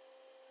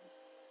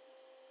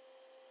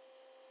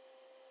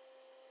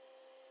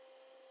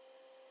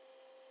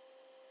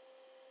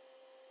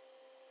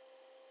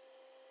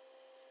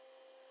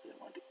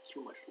 want to get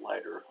too much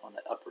lighter on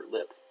that upper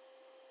lip.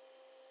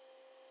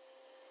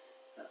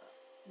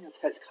 His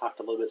head's cocked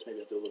a little bit, so maybe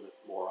I'll do a little bit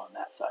more on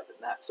that side than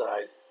that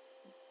side.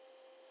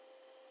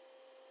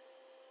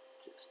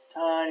 Just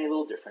tiny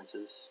little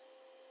differences.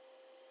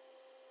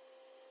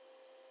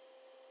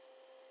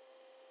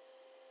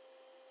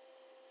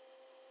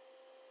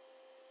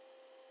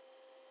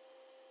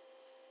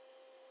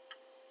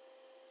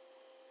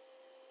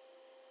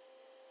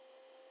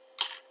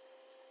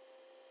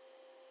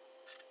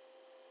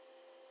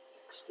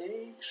 Next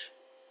stage.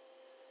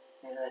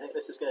 And I think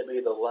this is going to be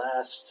the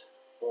last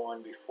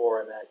one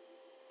before I'm at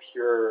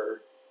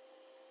pure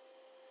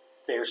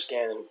fair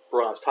skin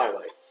bronzed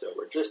highlight. So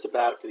we're just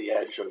about to the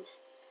edge of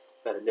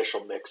that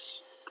initial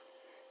mix.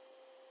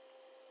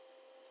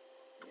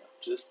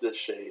 Just this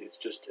shade. It's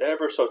just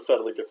ever so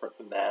subtly different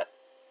than that.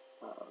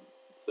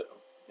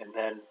 And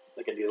then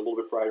again, to get a little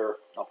bit brighter,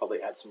 I'll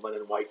probably add some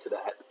linen white to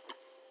that.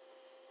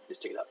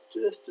 Just take it up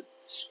just a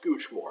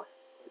scooch more.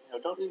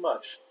 Don't need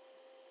much.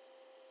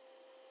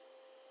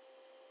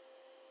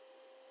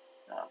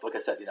 Like I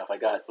said, if I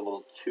got a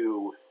little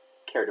too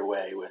carried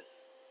away with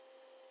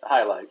the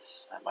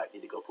highlights, I might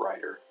need to go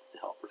brighter to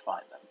help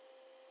refine them.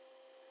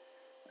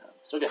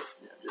 So again,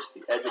 just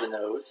the edge of the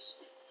nose,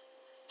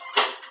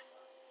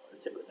 or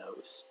the tip of the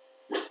nose,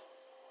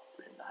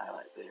 putting the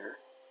highlight there.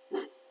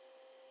 And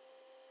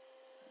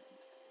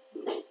a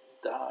little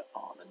dot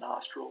on the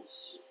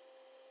nostrils.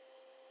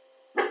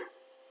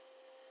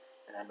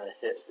 And I'm going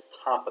to hit the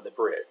top of the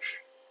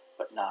bridge,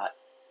 but not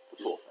the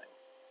full thing.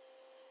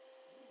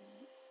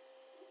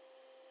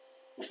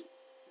 Just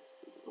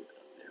a little bit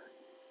up there.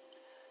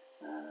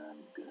 I'm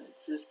going to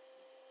just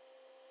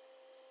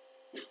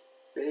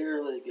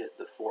barely get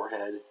the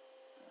forehead.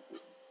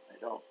 I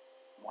don't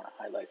want to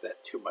highlight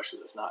that too much so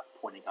it's not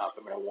pointing up.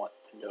 I want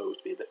the nose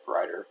to be a bit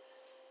brighter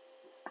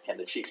and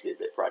the cheeks to be a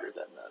bit brighter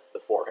than the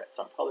forehead.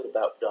 So I'm probably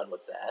about done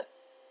with that.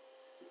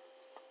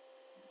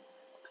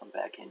 I'll come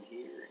back in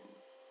here and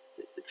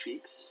hit the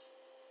cheeks.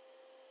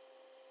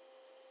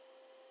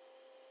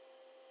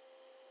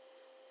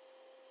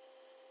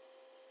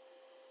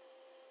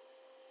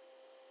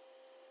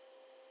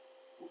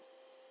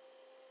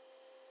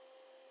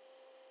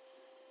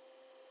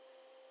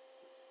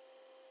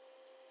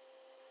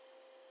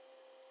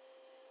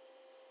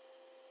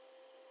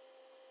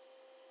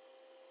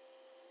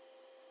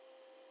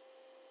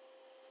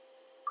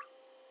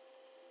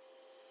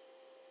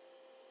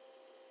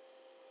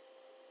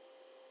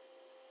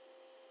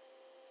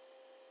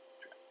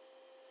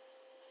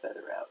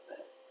 Feather out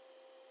that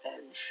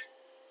edge.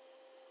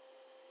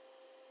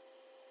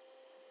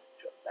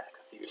 Jump back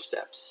a few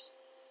steps.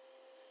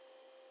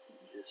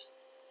 And just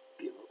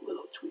give a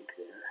little tweak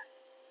there.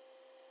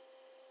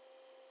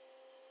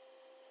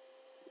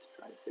 Just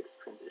trying to fix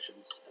the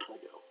transitions as I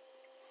go.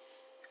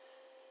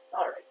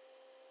 Alright.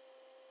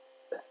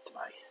 Back to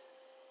my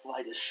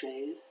lightest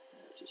shade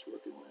that I was just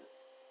working with.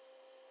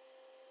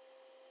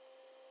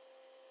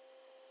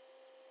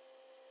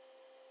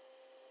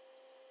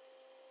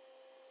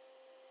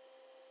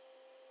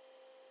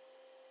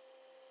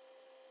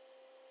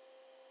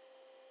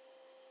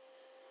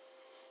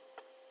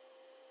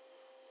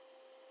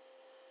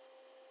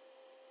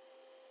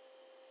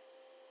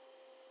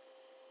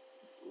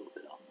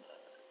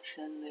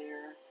 Chin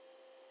there.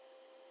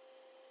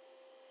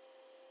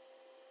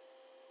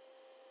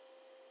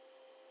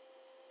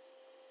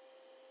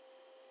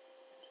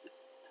 Just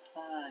a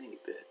tiny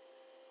bit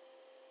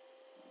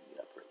on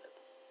the upper lip.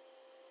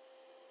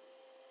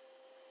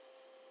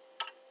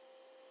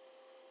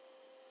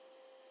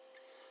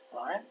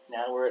 Alright,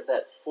 now we're at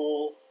that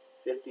full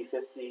 50-50. Let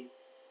me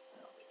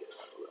get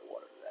a little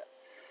water to that.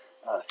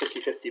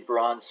 50-50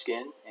 bronze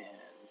skin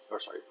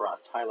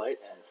bronzed highlight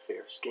and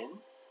fair skin.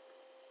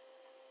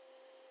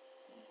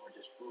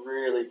 Just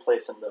really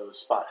placing those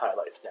spot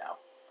highlights down.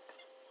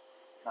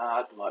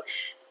 Not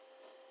much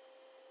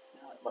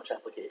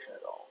application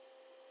at all.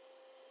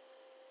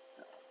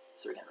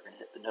 So again, we're going to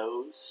hit the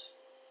nose,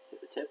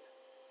 hit the tip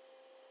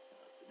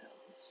of the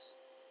nose,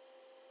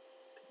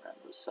 come around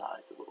those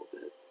sides a little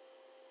bit.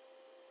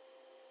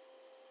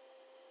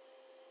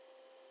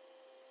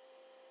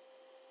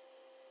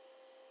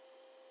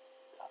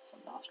 Got some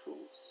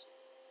nostrils.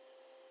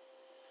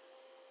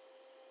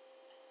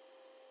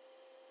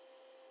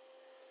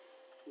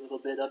 A little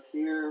bit up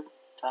here,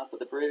 top of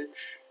the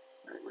bridge,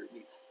 right where it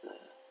meets the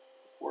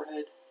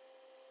forehead.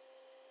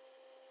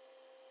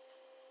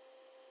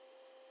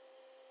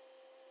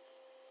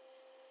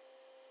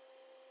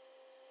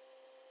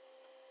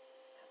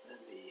 And then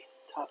the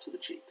tops of the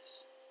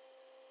cheeks.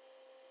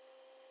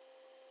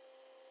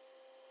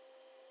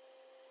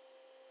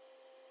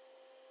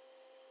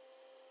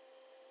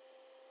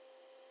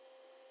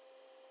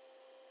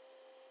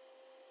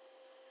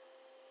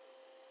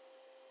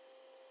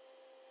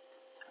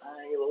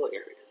 Tiny little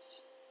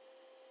areas.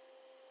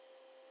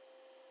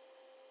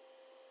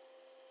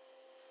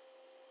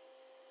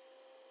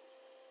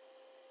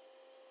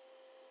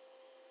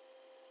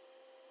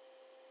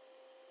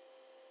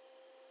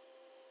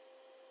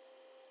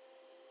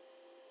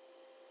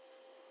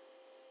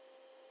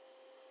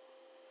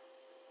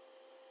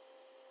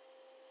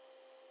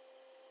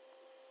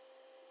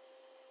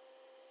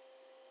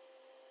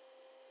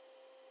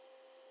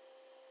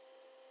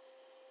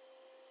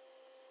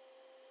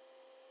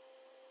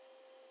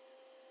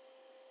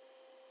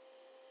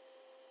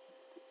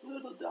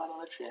 little dot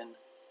on the chin.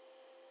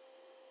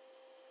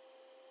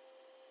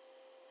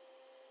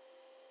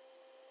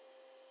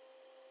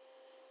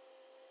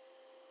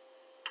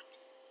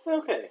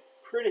 Okay,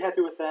 pretty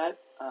happy with that.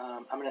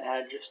 I'm going to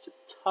add just a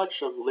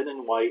touch of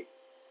linen white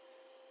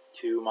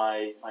to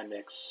my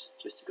mix,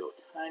 just to go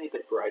a tiny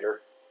bit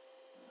brighter.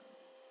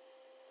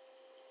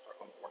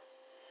 Sorry,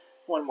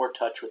 one more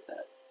touch with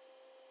that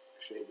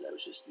shade that I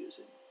was just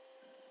using.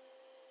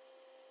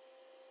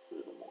 A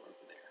little more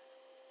over there.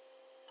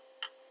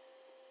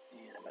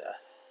 And I'm going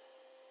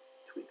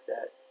to tweak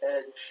that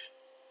edge,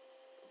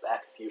 go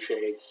back a few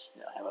shades,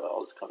 have all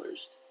those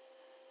colors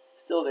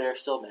still there,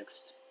 still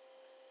mixed.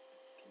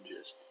 Can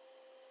just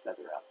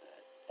feather out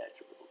that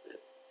edge a little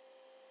bit.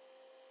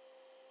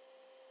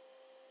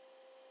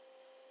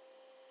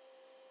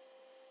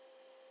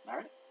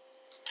 Alright.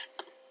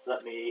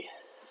 Let me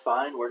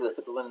find, where did I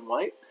put the linen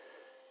white?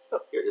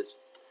 Oh, here it is.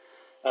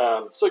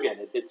 So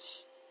again,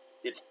 it's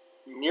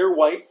near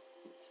white.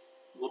 It's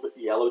a little bit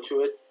yellow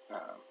to it.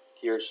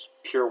 Here's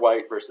pure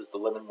white versus the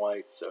linen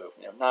white, so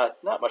not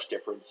much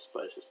difference,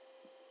 but it's just,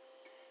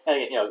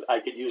 and again, I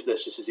could use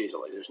this just as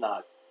easily. It's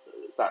not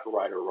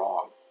right or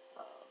wrong,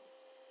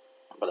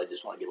 but I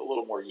just want to give a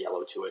little more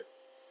yellow to it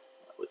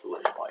with the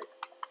linen white.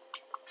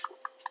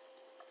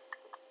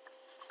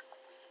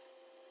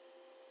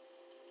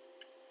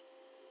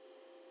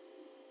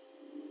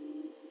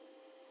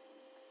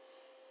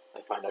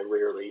 I find I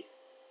rarely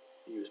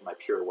use my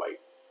pure white.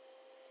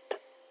 It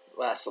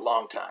lasts a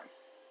long time.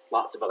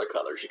 Lots of other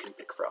colors you can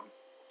pick from.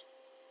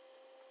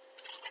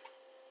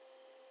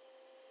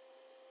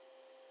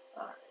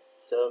 Alright,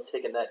 so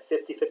taking that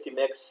 50-50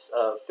 mix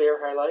of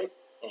fair highlight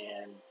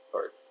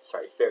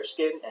fair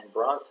skin and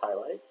bronzed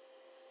highlight,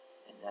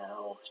 and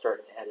now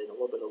starting to add in a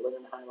little bit of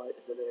linen highlight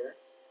into there,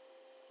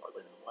 or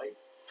linen white.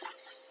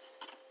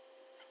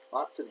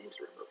 Lots of names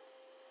to remember.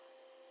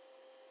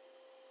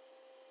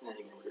 And then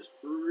again, we're just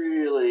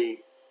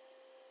really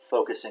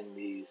focusing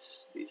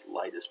these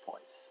lightest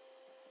points.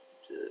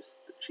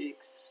 Just the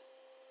cheeks.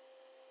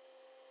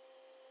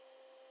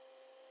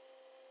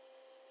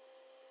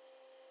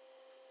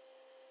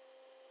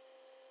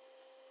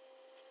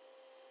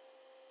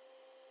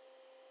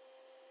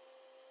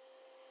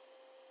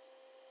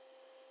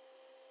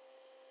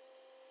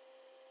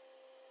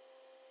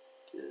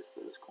 Just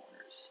those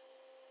corners.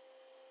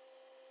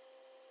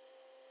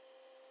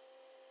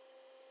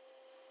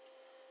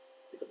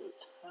 Take a little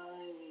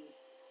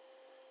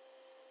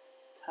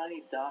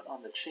tiny dot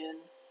on the chin.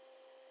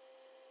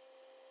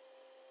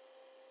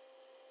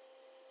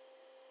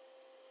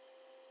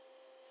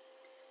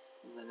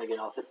 And then again,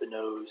 I'll hit the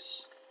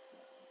nose.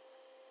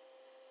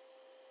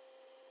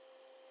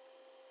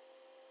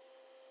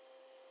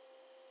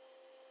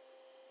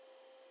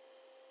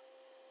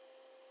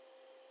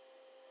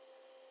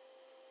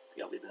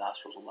 I'll leave the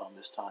nostrils alone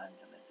this time,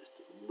 and then just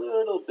a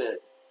little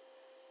bit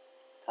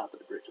top of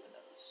the bridge of the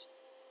nose.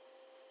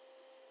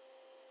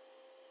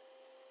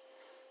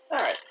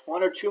 Alright,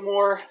 one or two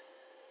more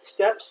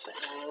steps,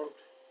 and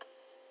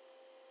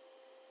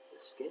the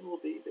skin will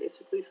be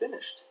basically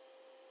finished.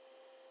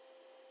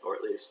 Or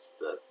at least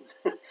the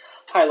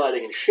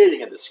highlighting and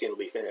shading of the skin will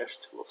be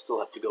finished. We'll still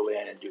have to go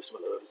in and do some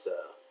of those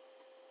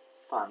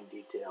fine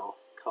detail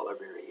color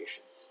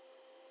variations.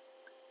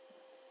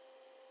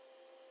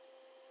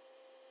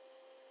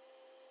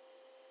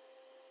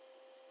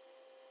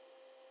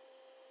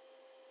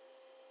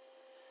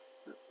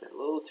 Got a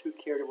little too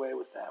carried away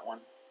with that one.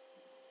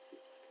 Let's see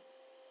if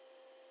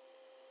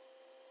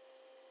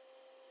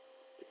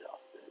I can pick it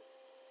off a bit.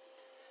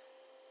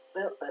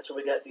 Well, that's where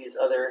we got these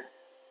other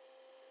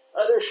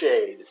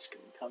shades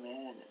can come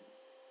in and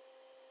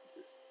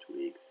just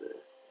tweak the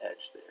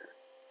edge there.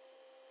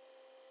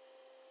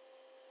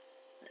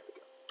 There we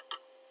go.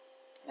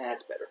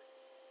 That's better.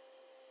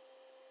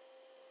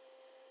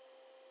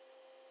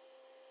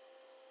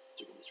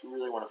 So you can just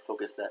really want to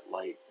focus that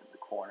light in the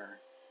corner.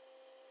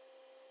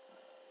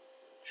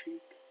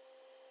 Cheek,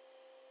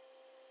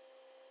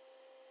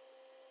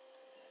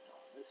 and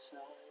on this side.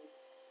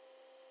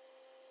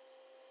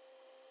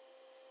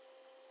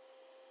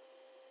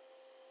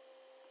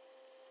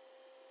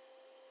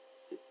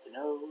 Hit the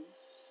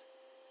nose.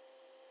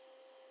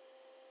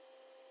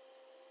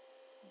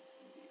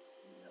 Maybe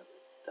another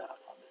dot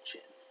on the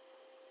chin.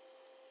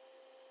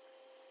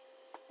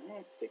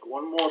 Alright, take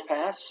one more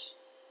pass,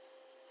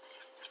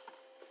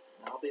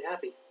 and I'll be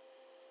happy.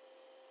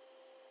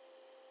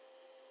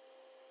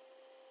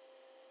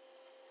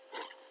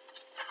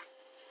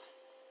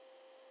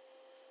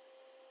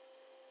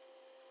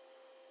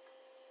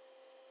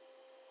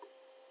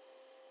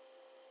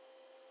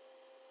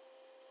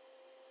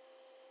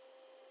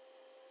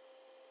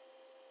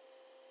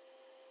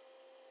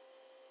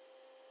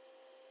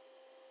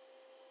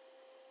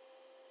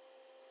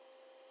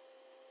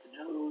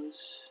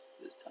 Nose,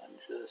 this time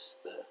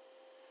just the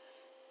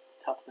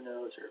top of the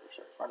nose, or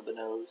sorry, front of the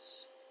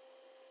nose.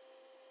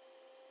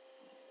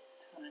 And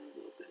a tiny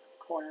little bit in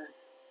the corner.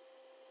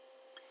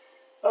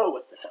 Oh,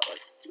 what the hell,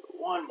 let's do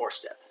one more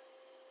step.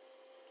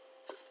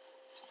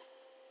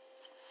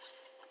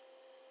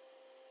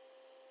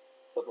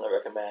 something I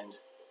recommend,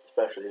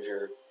 especially as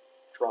you're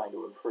trying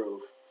to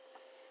improve,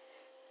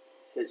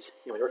 is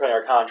when you're working on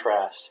our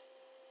contrast,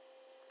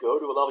 go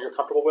to a level you're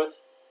comfortable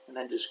with, and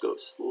then just go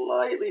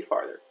slightly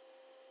farther.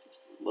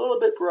 Just a little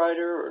bit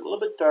brighter or a little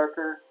bit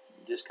darker.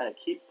 Just kind of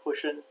keep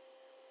pushing.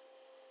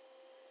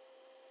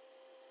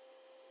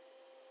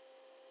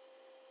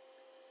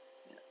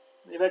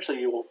 Yeah.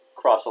 Eventually you will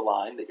cross a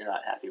line that you're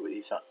not happy with.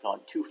 You've not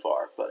gone too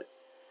far, but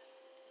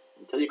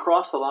until you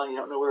cross the line, you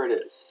don't know where it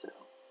is. So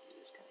you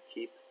just kind of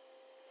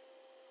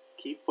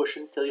keep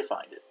pushing until you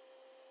find it.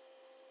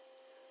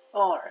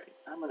 All right,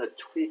 I'm going to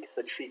tweak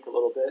the cheek a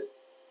little bit.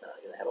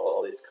 I'm going to have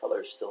all these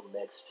colors still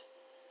mixed.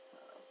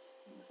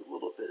 There's a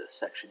little bit of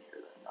section here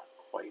that I'm not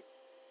quite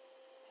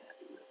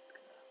happy with. I'm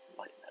going to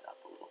lighten that up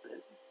a little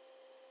bit.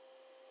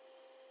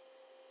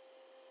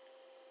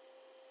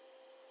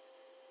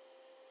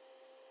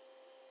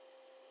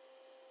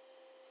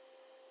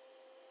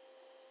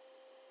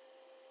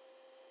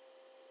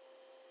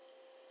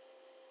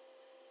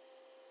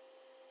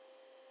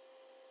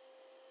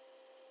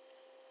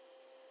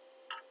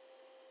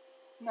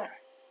 All right.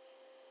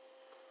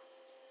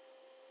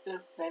 Yeah,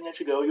 and as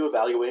you go, you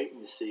evaluate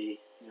and you see,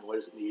 what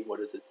does it need, what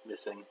is it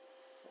missing.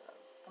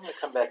 I'm going to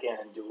come back in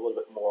and do a little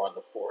bit more on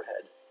the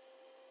forehead.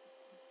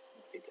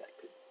 I think I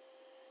could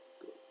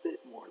go a bit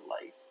more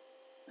light.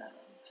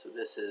 So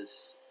this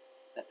is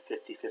that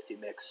 50-50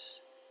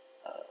 mix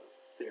of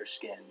fair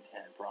skin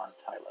and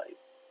bronzed highlight.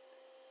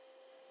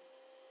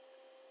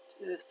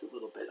 Just a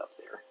little bit up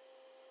there.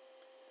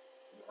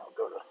 And then I'll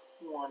go to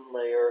one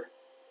layer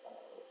of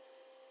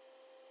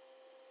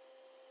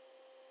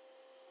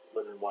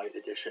Linen White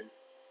Edition.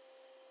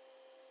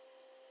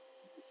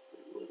 Just put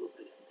a little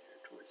bit in there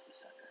towards the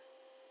center.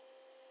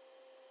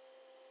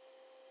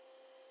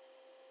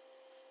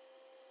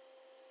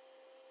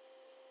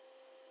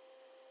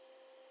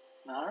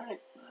 All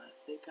right, I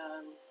think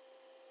I'm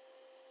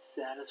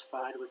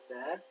satisfied with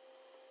that.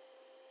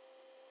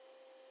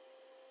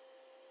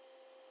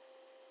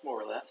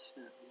 More or less.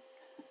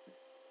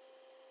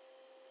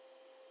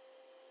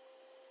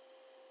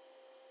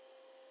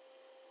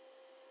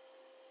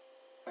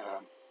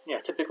 Yeah,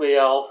 typically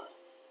I'll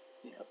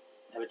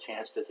have a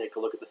chance to take a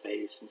look at the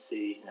face and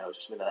see,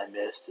 just something that I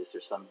missed. Is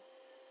there some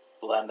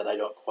blend that I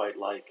don't quite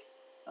like?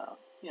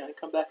 You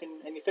come back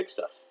and you fix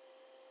stuff.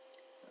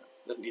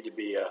 It doesn't need to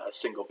be a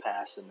single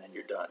pass and then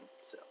you're done.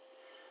 So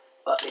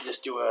let me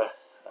just do a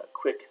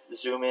quick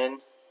zoom in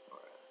or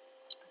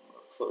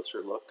a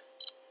closer look.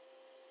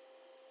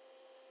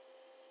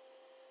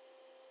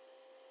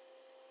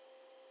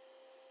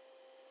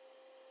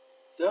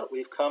 So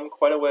we've come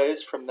quite a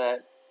ways from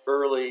that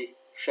early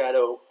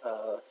shadow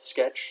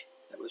sketch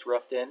that was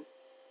roughed in.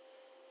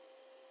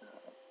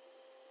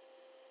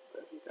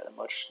 But we've got a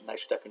much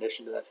nicer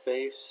definition to that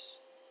face.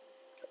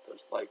 Got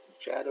those lights and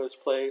shadows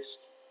placed.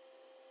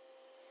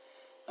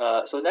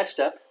 So the next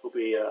step will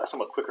be a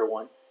somewhat quicker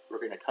one. We're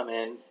going to come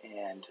in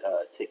and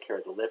take care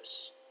of the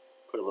lips,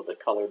 put a little bit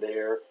of color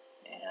there,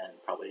 and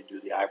probably do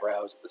the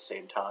eyebrows at the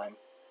same time.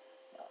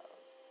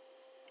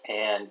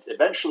 And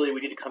eventually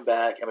we need to come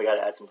back and we got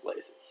to add some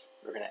glazes.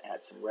 We're going to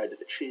add some red to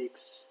the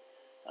cheeks.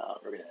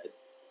 We're going to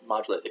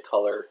modulate the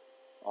color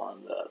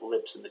on the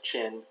lips and the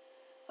chin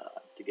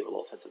to give a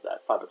little sense of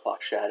that 5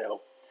 o'clock shadow.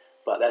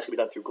 But that's going to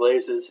be done through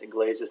glazes, and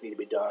glazes need to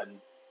be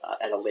done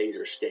at a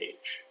later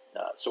stage.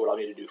 So what I'll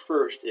need to do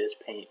first is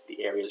paint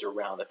the areas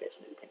around the face.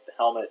 I need to paint the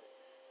helmet.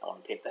 I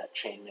want to paint that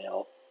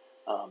chainmail.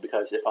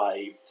 Because if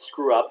I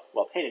screw up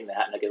while painting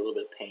that and I get a little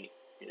bit of paint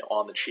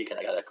on the cheek and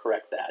I got to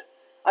correct that,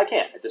 I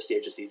can. At this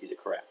stage, it's easy to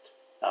correct.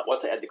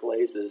 Once I add the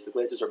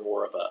glazes are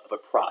more of a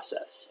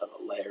process, of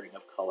a layering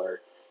of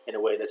color in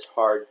a way that's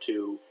hard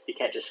to, you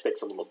can't just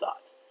fix a little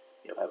dot.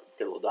 If I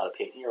get a little dot of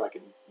paint here, I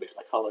can mix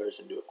my colors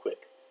and do a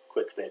quick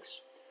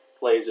fix.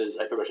 Glazes,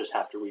 I pretty much just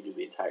have to redo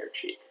the entire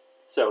cheek.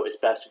 So it's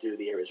best to do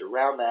the areas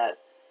around that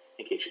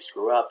in case you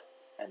screw up,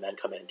 and then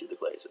come in and do the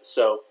glazes.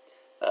 So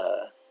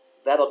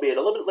that'll be at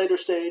a little bit later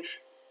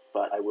stage,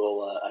 but I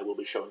will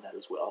be showing that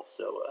as well.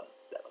 So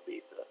that'll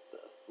be the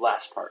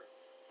last part